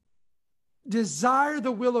desire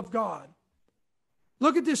the will of God.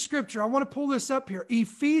 Look at this scripture. I want to pull this up here.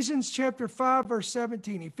 Ephesians chapter 5, verse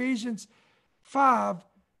 17. Ephesians 5,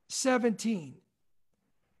 17.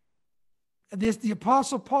 The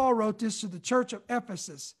Apostle Paul wrote this to the church of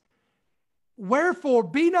Ephesus. Wherefore,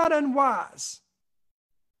 be not unwise,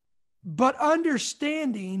 but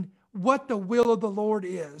understanding what the will of the Lord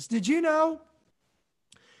is. Did you know?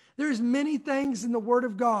 There's many things in the Word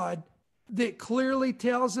of God that clearly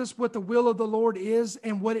tells us what the will of the Lord is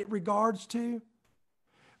and what it regards to.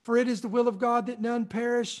 For it is the will of God that none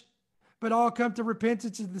perish, but all come to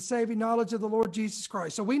repentance and the saving knowledge of the Lord Jesus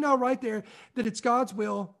Christ. So we know right there that it's God's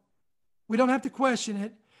will. We don't have to question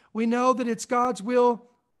it. We know that it's God's will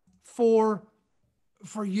for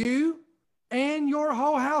you and your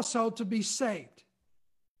whole household to be saved.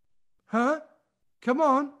 Huh? Come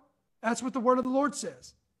on. That's what the word of the Lord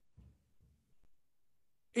says.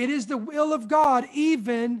 It is the will of God,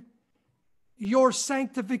 even your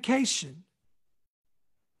sanctification.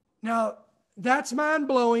 Now, that's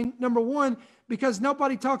mind-blowing, number one, because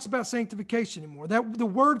nobody talks about sanctification anymore. That the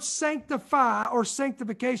word sanctify or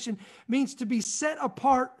sanctification means to be set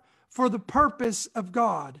apart for the purpose of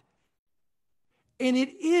God. And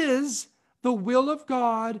it is the will of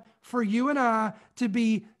God for you and I to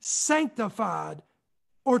be sanctified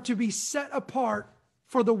or to be set apart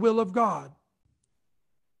for the will of God.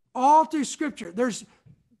 All through Scripture, there's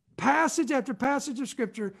passage after passage of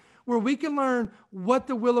Scripture where we can learn what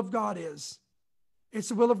the will of God is. It's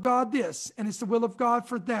the will of God this, and it's the will of God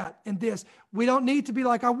for that and this. We don't need to be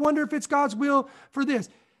like, I wonder if it's God's will for this.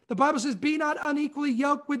 The Bible says, be not unequally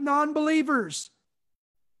yoked with non-believers.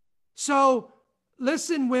 So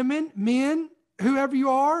listen, women, men, whoever you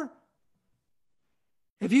are,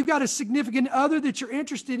 if you've got a significant other that you're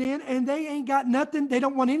interested in and they ain't got nothing, they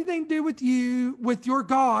don't want anything to do with you, with your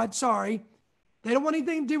God, sorry. They don't want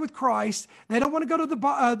anything to do with Christ. They don't want to go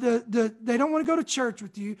to they don't want to go to church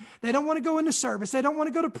with you. They don't want to go into service. They don't want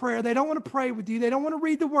to go to prayer. They don't want to pray with you. They don't want to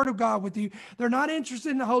read the Word of God with you. They're not interested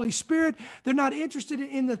in the Holy Spirit. They're not interested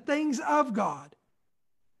in the things of God.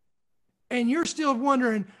 And you're still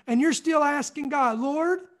wondering, and you're still asking God,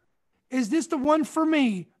 Lord, is this the one for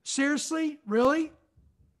me? Seriously? Really?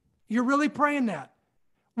 You're really praying that?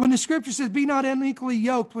 When the Scripture says, be not unequally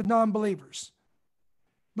yoked with non-believers.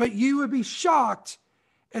 But you would be shocked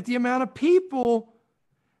at the amount of people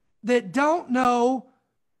that don't know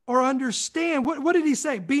or understand. What did he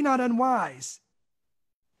say? Be not unwise.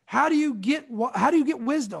 How do you get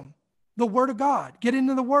wisdom? The Word of God. Get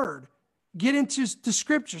into the Word. Get into the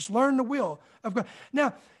Scriptures. Learn the will of God.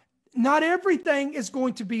 Now, not everything is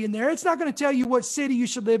going to be in there. It's not going to tell you what city you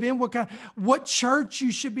should live in, what church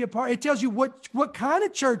you should be a part of. It tells you what kind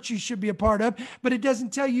of church you should be a part of, but it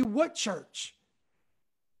doesn't tell you what church.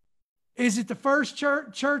 Is it the first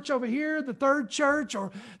church over here, the third church,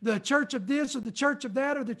 or the church of this, or the church of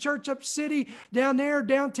that, or the church up city down there,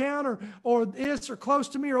 downtown, or this, or close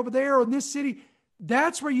to me, or over there, or in this city?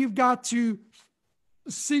 That's where you've got to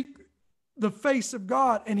seek the face of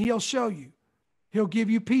God, and He'll show you. He'll give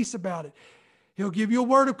you peace about it. He'll give you a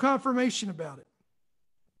word of confirmation about it.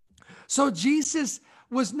 So Jesus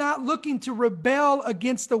was not looking to rebel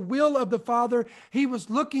against the will of the Father. He was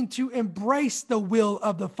looking to embrace the will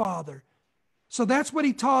of the Father. So that's what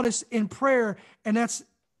He taught us in prayer, and that's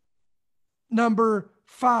number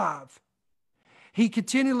 5. He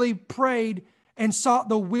continually prayed and sought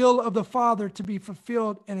the will of the Father to be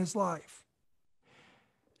fulfilled in His life.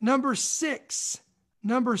 Number 6.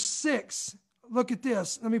 Look at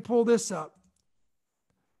this. Let me pull this up.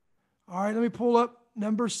 All right, let me pull up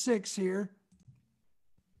number 6 here.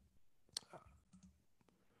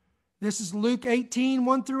 This is Luke 18,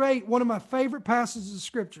 1 through 8, one of my favorite passages of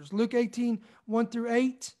Scriptures. Luke 18, 1 through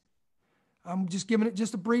 8. I'm just giving it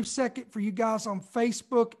just a brief second for you guys on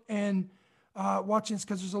Facebook and watching this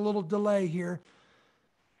because there's a little delay here.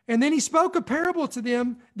 And then He spoke a parable to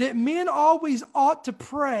them that men always ought to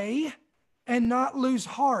pray and not lose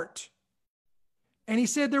heart. And He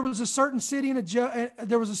said there was a certain city a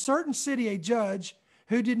judge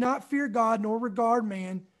who did not fear God nor regard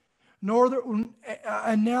man,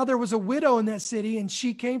 and now there was a widow in that city, and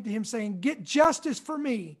she came to him saying, "Get justice for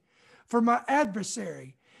me, for my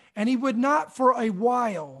adversary." And he would not for a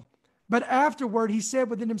while. But afterward he said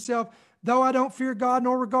within himself, "Though I don't fear God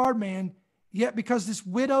nor regard man, yet because this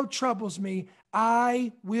widow troubles me,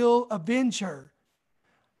 I will avenge her,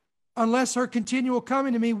 unless her continual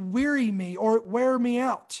coming to me weary me or wear me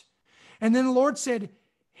out." And then the Lord said,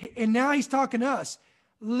 and now He's talking to us,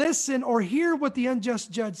 "Listen or hear what the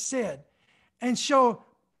unjust judge said, and shall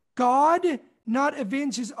God not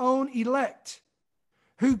avenge His own elect,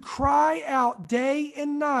 who cry out day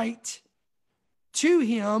and night to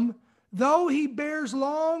Him, though He bears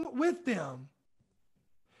long with them?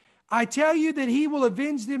 I tell you that He will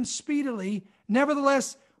avenge them speedily.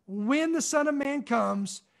 Nevertheless, when the Son of Man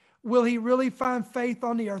comes, will He really find faith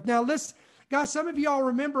on the earth?" Now, listen, guys, some of y'all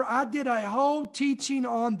remember I did a whole teaching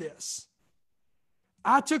on this.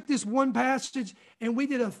 I took this one passage and we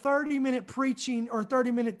did a 30-minute preaching or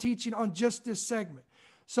 30-minute teaching on just this segment.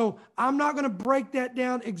 So I'm not going to break that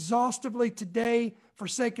down exhaustively today for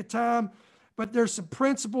sake of time, but there's some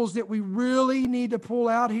principles that we really need to pull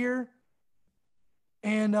out here.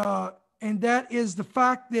 And that is the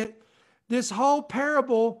fact that this whole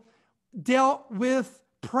parable dealt with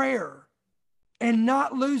prayer and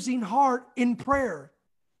not losing heart in prayer,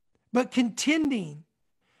 but contending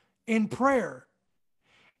in prayer.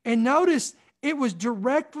 And notice it was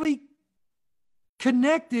directly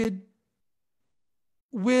connected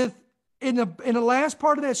with, in the last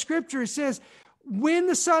part of that scripture, it says, when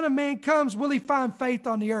the Son of Man comes, will He find faith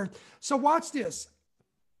on the earth? So watch this.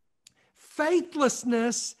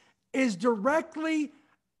 Faithlessness is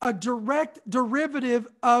a direct derivative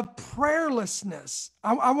of prayerlessness.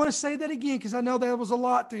 I want to say that again because I know that was a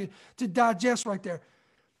lot to digest right there.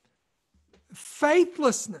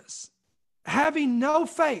 Faithlessness, having no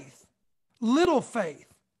faith, little faith,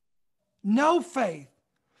 no faith,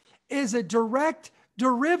 is a direct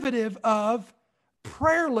derivative of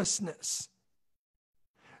prayerlessness.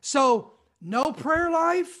 So no prayer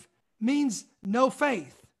life means no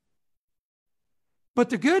faith. But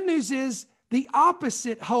the good news is the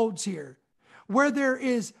opposite holds here. Where there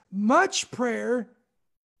is much prayer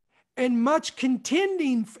and much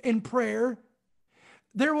contending in prayer,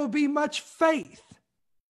 there will be much faith.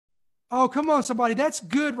 Oh, come on, somebody. That's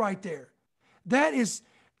good right there.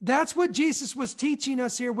 That's what Jesus was teaching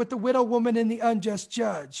us here with the widow woman and the unjust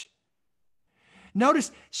judge.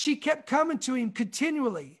 Notice she kept coming to Him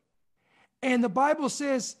continually. And the Bible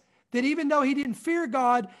says that even though he didn't fear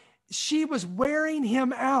God, she was wearing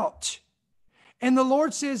him out. And the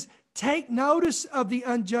Lord says, take notice of the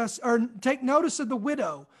unjust, or take notice of the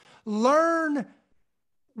widow. Learn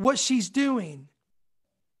what she's doing.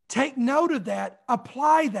 Take note of that.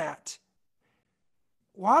 Apply that.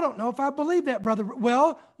 Well, I don't know if I believe that, brother.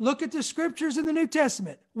 Well, look at the scriptures in the New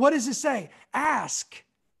Testament. What does it say? Ask,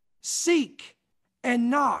 seek, and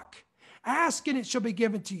knock. Ask, and it shall be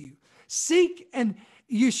given to you. Seek, and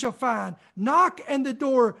you shall find. Knock, and the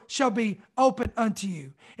door shall be open unto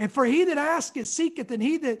you. And for he that asketh, seeketh, and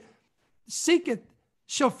he that seeketh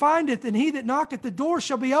shall findeth, and he that knocketh, the door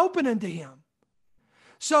shall be open unto him.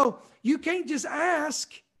 So you can't just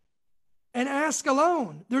ask and ask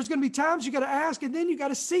alone. There's going to be times you got to ask, and then you got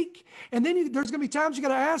to seek. And then there's going to be times you got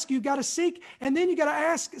to ask, you got to seek, and then you got to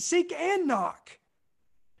ask, seek, and knock.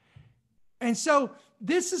 And so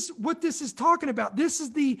this is what this is talking about. This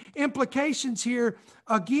is the implications here.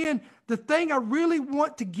 Again, the thing I really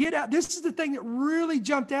want to get at, this is the thing that really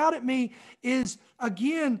jumped out at me is,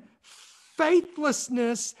 again,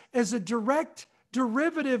 faithlessness is a direct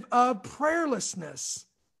derivative of prayerlessness.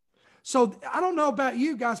 So I don't know about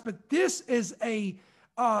you guys, but this is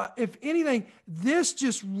if anything, this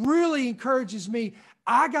just really encourages me.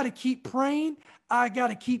 I got to keep praying. I got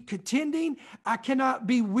to keep contending. I cannot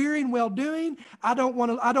be weary in well-doing. I don't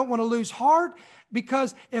want to lose heart,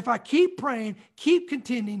 because if I keep praying, keep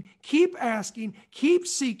contending, keep asking, keep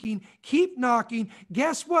seeking, keep knocking,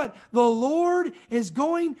 guess what? The Lord is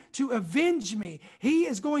going to avenge me. He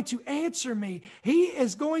is going to answer me.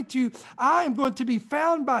 I am going to be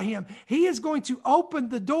found by him. He is going to open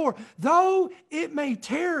the door. Though it may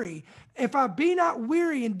tarry, if I be not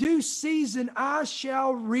weary in due season, I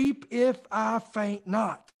shall reap if I faint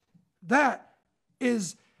not. That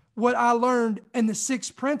is what I learned in the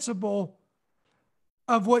sixth principle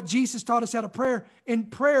of what Jesus taught us how to pray in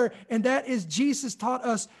prayer, and that is Jesus taught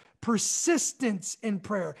us persistence in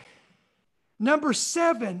prayer. Number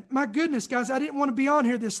 7, my goodness, guys, I didn't want to be on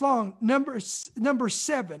here this long. Number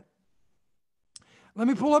 7. Let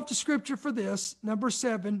me pull up the scripture for this. Number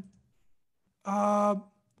 7. And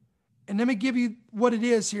let me give you what it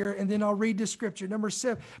is here, and then I'll read the scripture. Number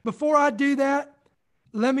 7. Before I do that,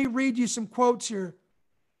 let me read you some quotes here.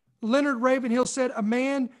 Leonard Ravenhill said, "A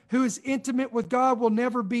man who is intimate with God will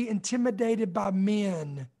never be intimidated by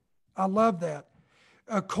men." I love that.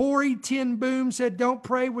 Corey Ten Boom said, "Don't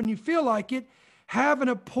pray when you feel like it. Have an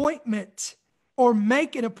appointment or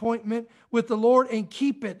make an appointment with the Lord and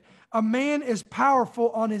keep it. A man is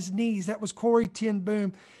powerful on his knees." That was Corey Ten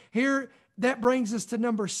Boom. Here, that brings us to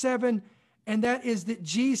number 7, and that is that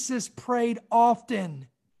Jesus prayed often.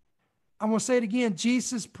 I'm going to say it again.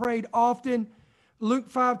 Jesus prayed often.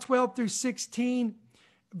 Luke 5:12 through 16.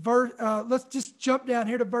 Let's just jump down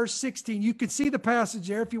here to verse 16. You can see the passage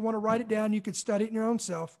there. If you want to write it down, you can study it in your own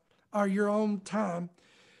self or your own time.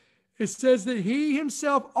 It says that he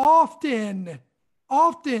himself often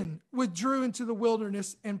withdrew into the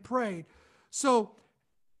wilderness and prayed. So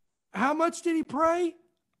how much did he pray?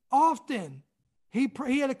 Often. He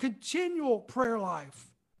had a continual prayer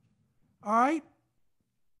life. All right?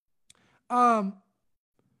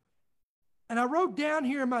 And I wrote down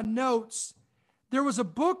here in my notes, there was a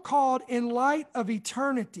book called In Light of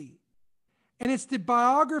Eternity. And it's the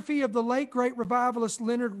biography of the late great revivalist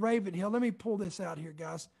Leonard Ravenhill. Let me pull this out here,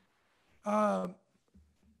 guys. At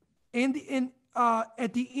the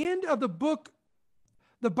end of the book,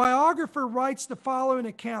 the biographer writes the following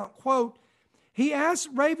account, quote, he asked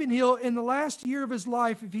Ravenhill in the last year of his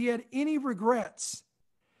life if he had any regrets.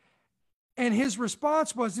 And his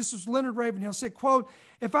response was, this was Leonard Ravenhill, said, quote,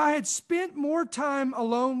 "If I had spent more time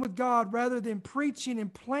alone with God rather than preaching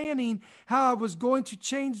and planning how I was going to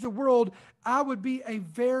change the world, I would be a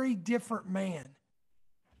very different man."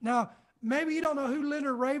 Now, maybe you don't know who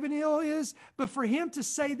Leonard Ravenhill is, but for him to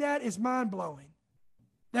say that is mind-blowing.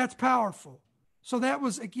 That's powerful. So that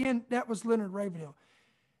was Leonard Ravenhill.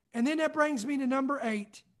 And then that brings me to number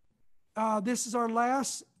 8. This is our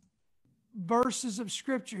last verses of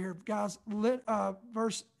scripture here, guys.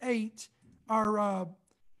 Verse 8, our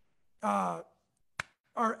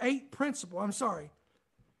 8th principle, I'm sorry.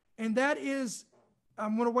 And that is,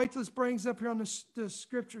 I'm going to wait till this brings up here on the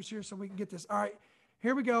scriptures here so we can get this. All right,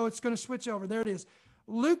 here we go. It's going to switch over. There it is.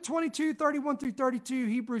 Luke 22:31 through 32,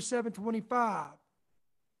 Hebrews 7:25.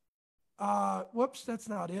 Whoops, that's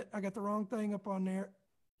not it. I got the wrong thing up on there.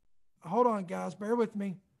 Hold on, guys. Bear with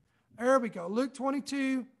me. There we go. Luke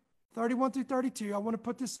 22:31 through 32. I want to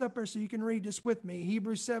put this up there so you can read this with me.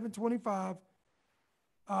 Hebrews 7:25.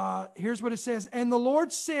 Here's what it says. "And the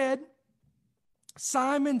Lord said,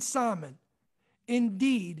 Simon, Simon,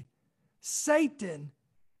 indeed, Satan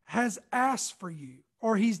has asked for you,"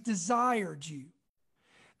 or he's desired you,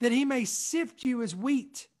 "that he may sift you as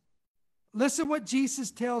wheat." Listen what Jesus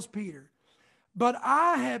tells Peter. "But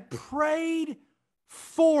I have prayed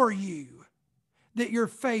for you that your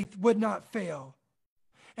faith would not fail.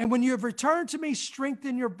 And when you have returned to me,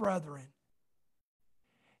 strengthen your brethren."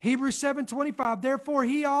 Hebrews 7:25, "Therefore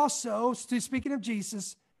he also," speaking of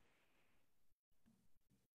Jesus,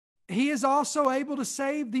 "he is also able to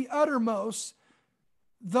save the uttermost,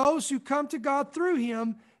 those who come to God through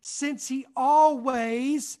him, since he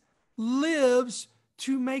always lives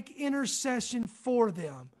to make intercession for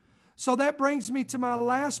them." So that brings me to my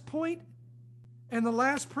last point and the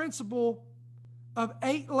last principle of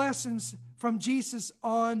 8 lessons from Jesus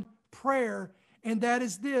on prayer, and that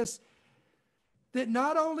is this, that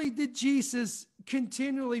not only did Jesus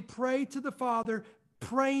continually pray to the Father,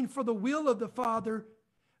 praying for the will of the Father,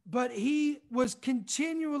 but he was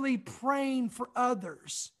continually praying for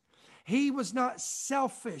others. He was not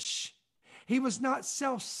selfish. He was not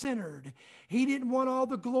self-centered. He didn't want all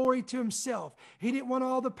the glory to himself. He didn't want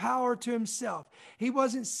all the power to himself. He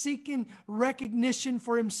wasn't seeking recognition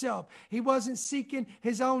for himself. He wasn't seeking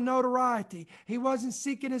his own notoriety. He wasn't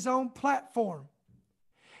seeking his own platform.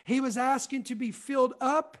 He was asking to be filled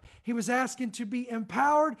up. He was asking to be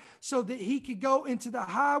empowered so that he could go into the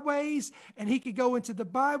highways and he could go into the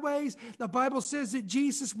byways. The Bible says that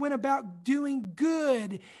Jesus went about doing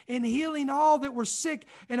good and healing all that were sick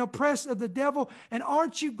and oppressed of the devil. And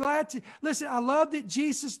aren't you glad to listen? I love that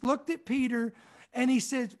Jesus looked at Peter and he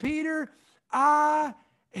said, Peter,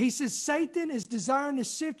 he says, Satan is desiring to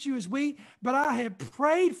sift you as wheat, but I have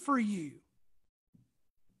prayed for you.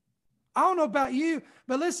 I don't know about you,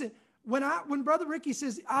 but listen, when Brother Ricky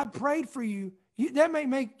says, I prayed for you, that may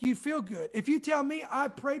make you feel good. If you tell me I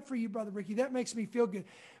prayed for you, Brother Ricky, that makes me feel good.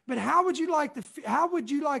 But how would you like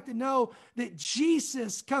to know that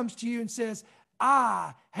Jesus comes to you and says,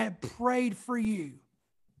 I have prayed for you,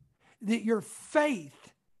 that your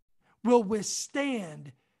faith will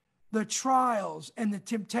withstand the trials and the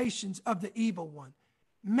temptations of the evil one?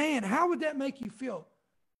 Man, how would that make you feel?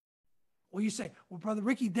 Well, you say, well, Brother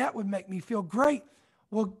Ricky, that would make me feel great.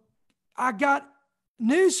 Well, I got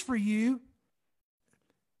news for you.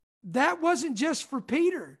 That wasn't just for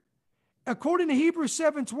Peter. According to Hebrews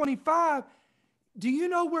 7:25, do you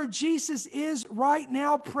know where Jesus is right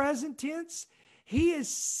now, present tense? He is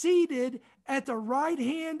seated at the right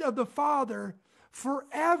hand of the Father,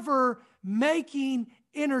 forever making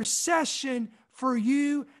intercession for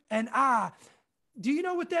you and I. Do you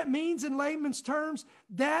know what that means in layman's terms?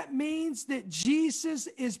 That means that Jesus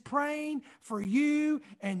is praying for you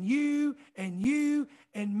and you and you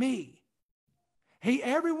and me.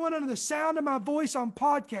 Everyone under the sound of my voice on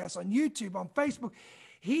podcasts, on YouTube, on Facebook,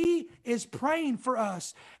 he is praying for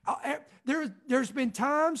us. There's been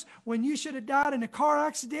times when you should have died in a car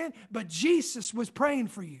accident, but Jesus was praying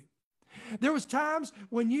for you. There was times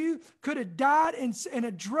when you could have died in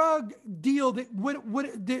a drug deal that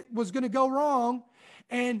was going to go wrong,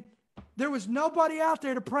 and there was nobody out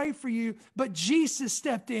there to pray for you, but Jesus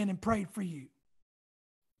stepped in and prayed for you.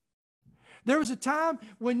 There was a time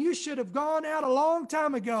when you should have gone out a long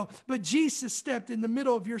time ago, but Jesus stepped in the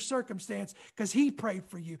middle of your circumstance because he prayed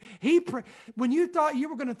for you. When you thought you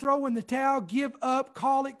were going to throw in the towel, give up,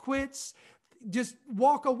 call it quits, just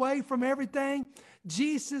walk away from everything,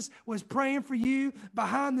 Jesus was praying for you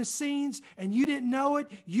behind the scenes and you didn't know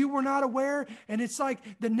it. You were not aware. And it's like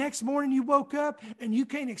the next morning you woke up and you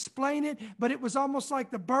can't explain it, but it was almost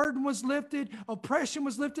like the burden was lifted. Oppression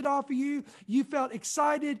was lifted off of you. You felt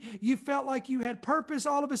excited. You felt like you had purpose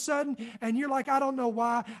all of a sudden. And you're like, I don't know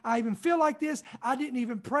why I even feel like this. I didn't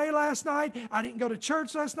even pray last night. I didn't go to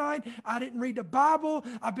church last night. I didn't read the Bible.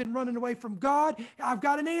 I've been running away from God. I've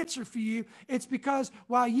got an answer for you. It's because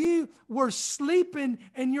while you were sleeping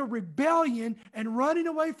in your rebellion and running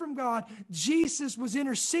away from God, Jesus was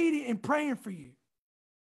interceding and praying for you.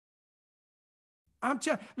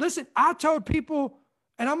 Listen, I told people,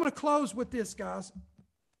 and I'm going to close with this, guys.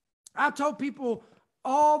 I told people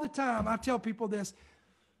all the time, I tell people this,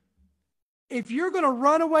 if you're going to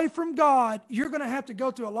run away from God, you're going to have to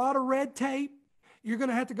go through a lot of red tape. You're going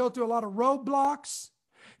to have to go through a lot of roadblocks.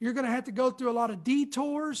 You're going to have to go through a lot of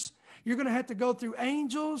detours. You're going to have to go through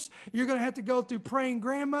angels. You're going to have to go through praying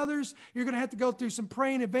grandmothers. You're going to have to go through some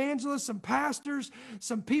praying evangelists, some pastors,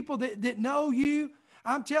 some people that know you.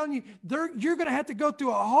 I'm telling you, you're going to have to go through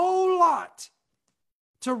a whole lot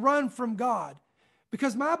to run from God.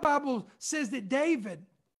 Because my Bible says that David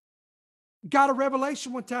got a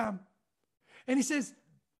revelation one time. And he says,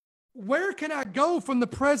 where can I go from the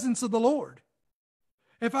presence of the Lord?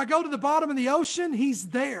 If I go to the bottom of the ocean, he's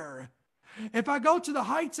there. If I go to the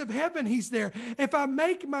heights of heaven, he's there. If I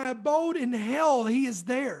make my abode in hell, he is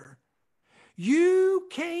there. You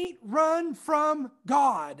can't run from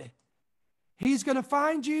God. He's going to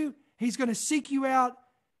find you. He's going to seek you out.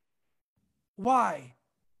 Why?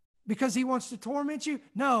 Because he wants to torment you?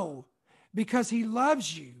 No, because he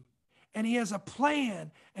loves you. And he has a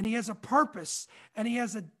plan, and he has a purpose, and he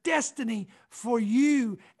has a destiny for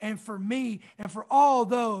you and for me and for all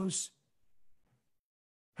those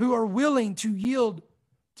who are willing to yield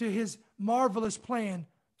to his marvelous plan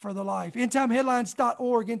for the life.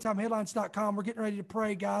 EndTimeHeadlines.org, EndTimeHeadlines.com. We're getting ready to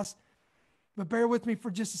pray, guys. But bear with me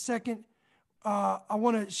for just a second. I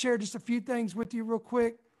want to share just a few things with you real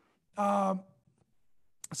quick.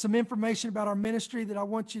 some information about our ministry that I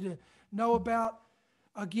want you to know about.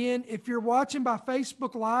 Again, if you're watching by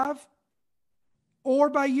Facebook Live or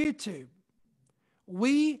by YouTube,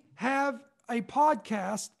 we have a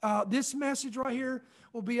podcast. This message right here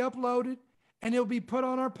will be uploaded and it'll be put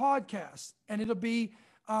on our podcast, and it'll be,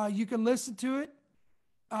 you can listen to it,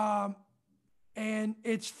 and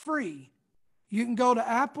it's free. You can go to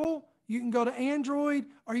Apple, you can go to Android,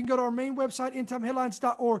 or you can go to our main website,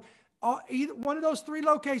 endtimeheadlines.org. Either one of those 3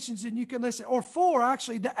 locations, and you can listen, or 4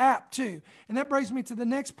 actually, the app too. And that brings me to the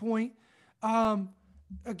next point.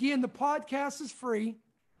 Again, the podcast is free.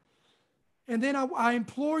 And then I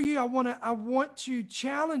implore you, I want to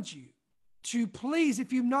challenge you to please,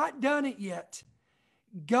 if you've not done it yet,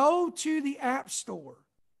 go to the App Store.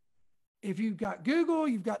 If you've got Google,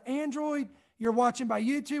 you've got Android, you're watching by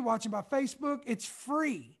YouTube, watching by Facebook, it's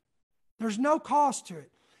free. There's no cost to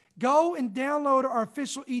it. Go and download our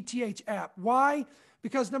official ETH app. Why?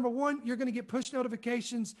 Because number one, you're going to get push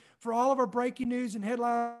notifications for all of our breaking news and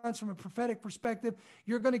headlines from a prophetic perspective.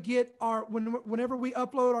 You're going to get whenever we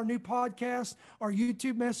upload our new podcast, our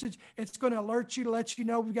YouTube message, it's going to alert you to let you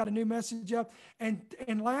know we've got a new message up. And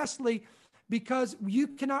lastly, because you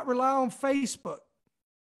cannot rely on Facebook,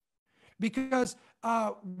 because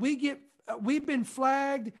we've been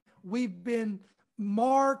flagged, we've been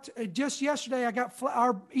marked. Just yesterday,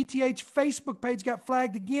 our ETH Facebook page got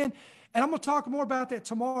flagged again. And I'm going to talk more about that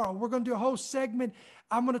tomorrow. We're going to do a whole segment.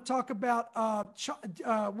 I'm going to talk about,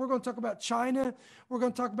 we're going to talk about China. We're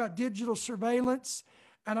going to talk about digital surveillance.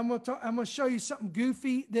 And I'm going to show you something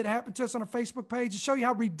goofy that happened to us on our Facebook page to show you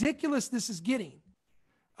how ridiculous this is getting.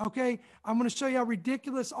 Okay? I'm going to show you how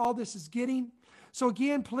ridiculous all this is getting. So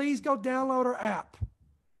again, please go download our app.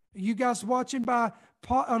 You guys watching by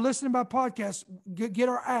or listening by podcast, get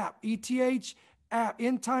our app, ETH app,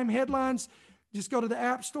 End Time Headlines. Just go to the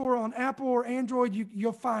App Store on Apple or Android.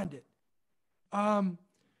 You'll find it.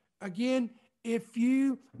 Again, if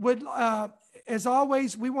you would, as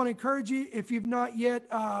always, we want to encourage you, if you've not yet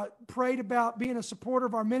prayed about being a supporter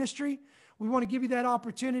of our ministry, we want to give you that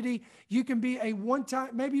opportunity. You can be a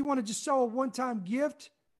one-time, maybe you want to just sow a one-time gift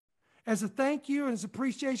as a thank you and as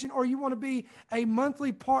appreciation, or you want to be a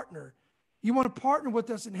monthly partner. You want to partner with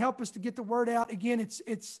us and help us to get the word out. Again,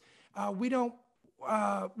 we don't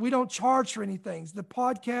charge for anything. The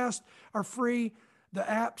podcasts are free. The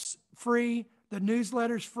app's free. The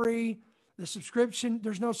newsletter's free. The subscription,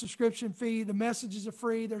 there's no subscription fee. The messages are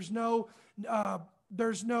free. There's no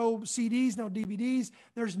CDs, no DVDs.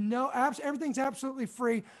 There's no apps. Everything's absolutely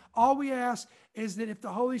free. All we ask is that if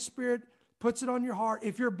the Holy Spirit puts it on your heart,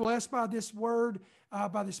 if you're blessed by this word,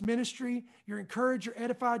 by this ministry, you're encouraged, you're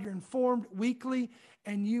edified, you're informed weekly,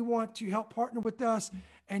 and you want to help partner with us,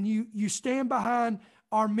 and you stand behind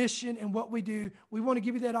our mission and what we do, we want to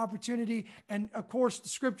give you that opportunity. And of course, the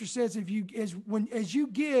scripture says, as you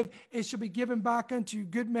give, it shall be given back unto you,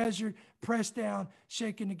 good measure, pressed down,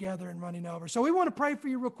 shaken together, and running over. So we want to pray for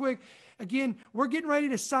you real quick. Again, we're getting ready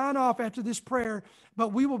to sign off after this prayer,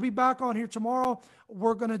 but we will be back on here tomorrow.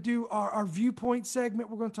 We're going to do our viewpoint segment.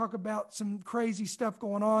 We're going to talk about some crazy stuff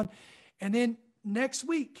going on. And then next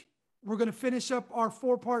week, we're going to finish up our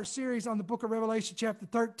 4-part series on the book of Revelation, chapter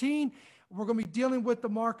 13. We're going to be dealing with the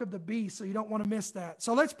mark of the beast, so you don't want to miss that.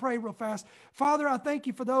 So let's pray real fast. Father, I thank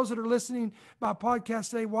you for those that are listening by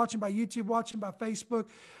podcast today, watching by YouTube, watching by Facebook.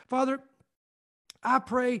 Father, I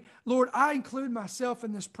pray, Lord, I include myself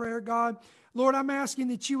in this prayer, God. Lord, I'm asking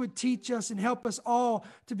that you would teach us and help us all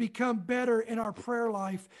to become better in our prayer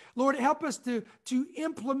life. Lord, help us to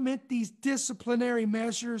implement these disciplinary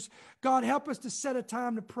measures. God, help us to set a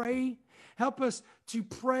time to pray. Help us to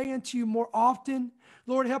pray into you more often.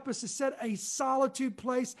 Lord, help us to set a solitude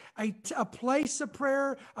place, a place of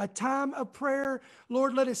prayer, a time of prayer.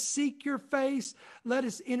 Lord, let us seek your face. Let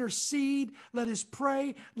us intercede. Let us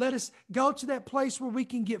pray. Let us go to that place where we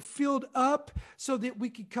can get filled up so that we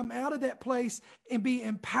can come out of that place and be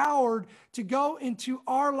empowered to go into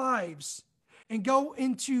our lives and go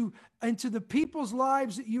into the people's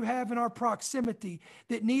lives that you have in our proximity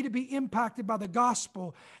that need to be impacted by the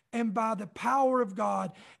gospel and by the power of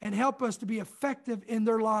God, and help us to be effective in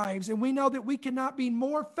their lives. And we know that we cannot be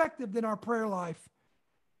more effective than our prayer life.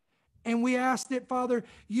 And we ask that, Father,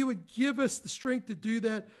 you would give us the strength to do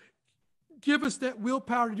that. Give us that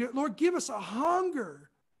willpower to do it. Lord, give us a hunger.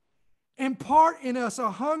 Impart in us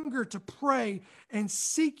a hunger to pray and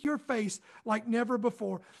seek your face like never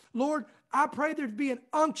before. Lord, I pray there'd be an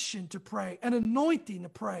unction to pray, an anointing to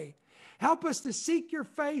pray. Help us to seek your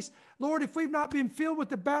face. Lord, if we've not been filled with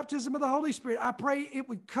the baptism of the Holy Spirit, I pray it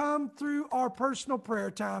would come through our personal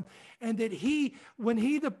prayer time, and that when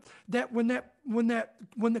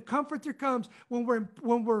the Comforter comes, when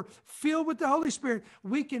we're filled with the Holy Spirit,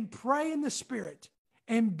 we can pray in the Spirit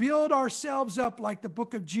and build ourselves up, like the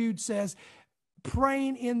book of Jude says,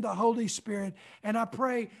 praying in the Holy Spirit. And I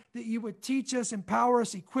pray that you would teach us, empower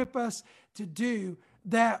us, equip us to do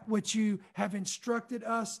that which you have instructed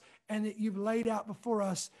us and that you've laid out before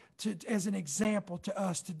us as an example to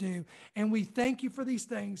us to do. And we thank you for these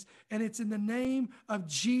things. And it's in the name of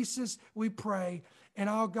Jesus we pray. And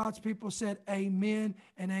all God's people said amen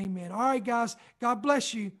and amen. All right, guys, God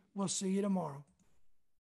bless you. We'll see you tomorrow.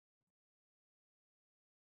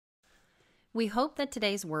 We hope that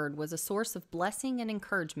today's word was a source of blessing and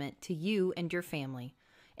encouragement to you and your family.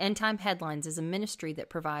 End Time Headlines is a ministry that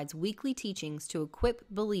provides weekly teachings to equip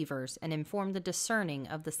believers and inform the discerning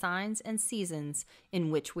of the signs and seasons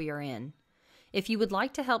in which we are in. If you would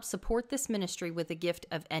like to help support this ministry with a gift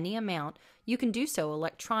of any amount, you can do so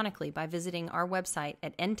electronically by visiting our website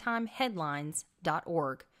at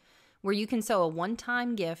endtimeheadlines.org, where you can sow a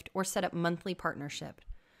one-time gift or set up monthly partnership.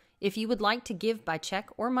 If you would like to give by check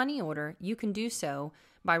or money order, you can do so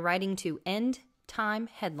by writing to End Time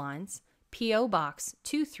Headlines, P.O. Box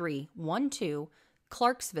 2312,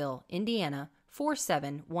 Clarksville, Indiana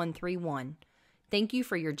 47131. Thank you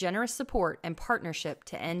for your generous support and partnership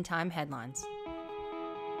to End Time Headlines.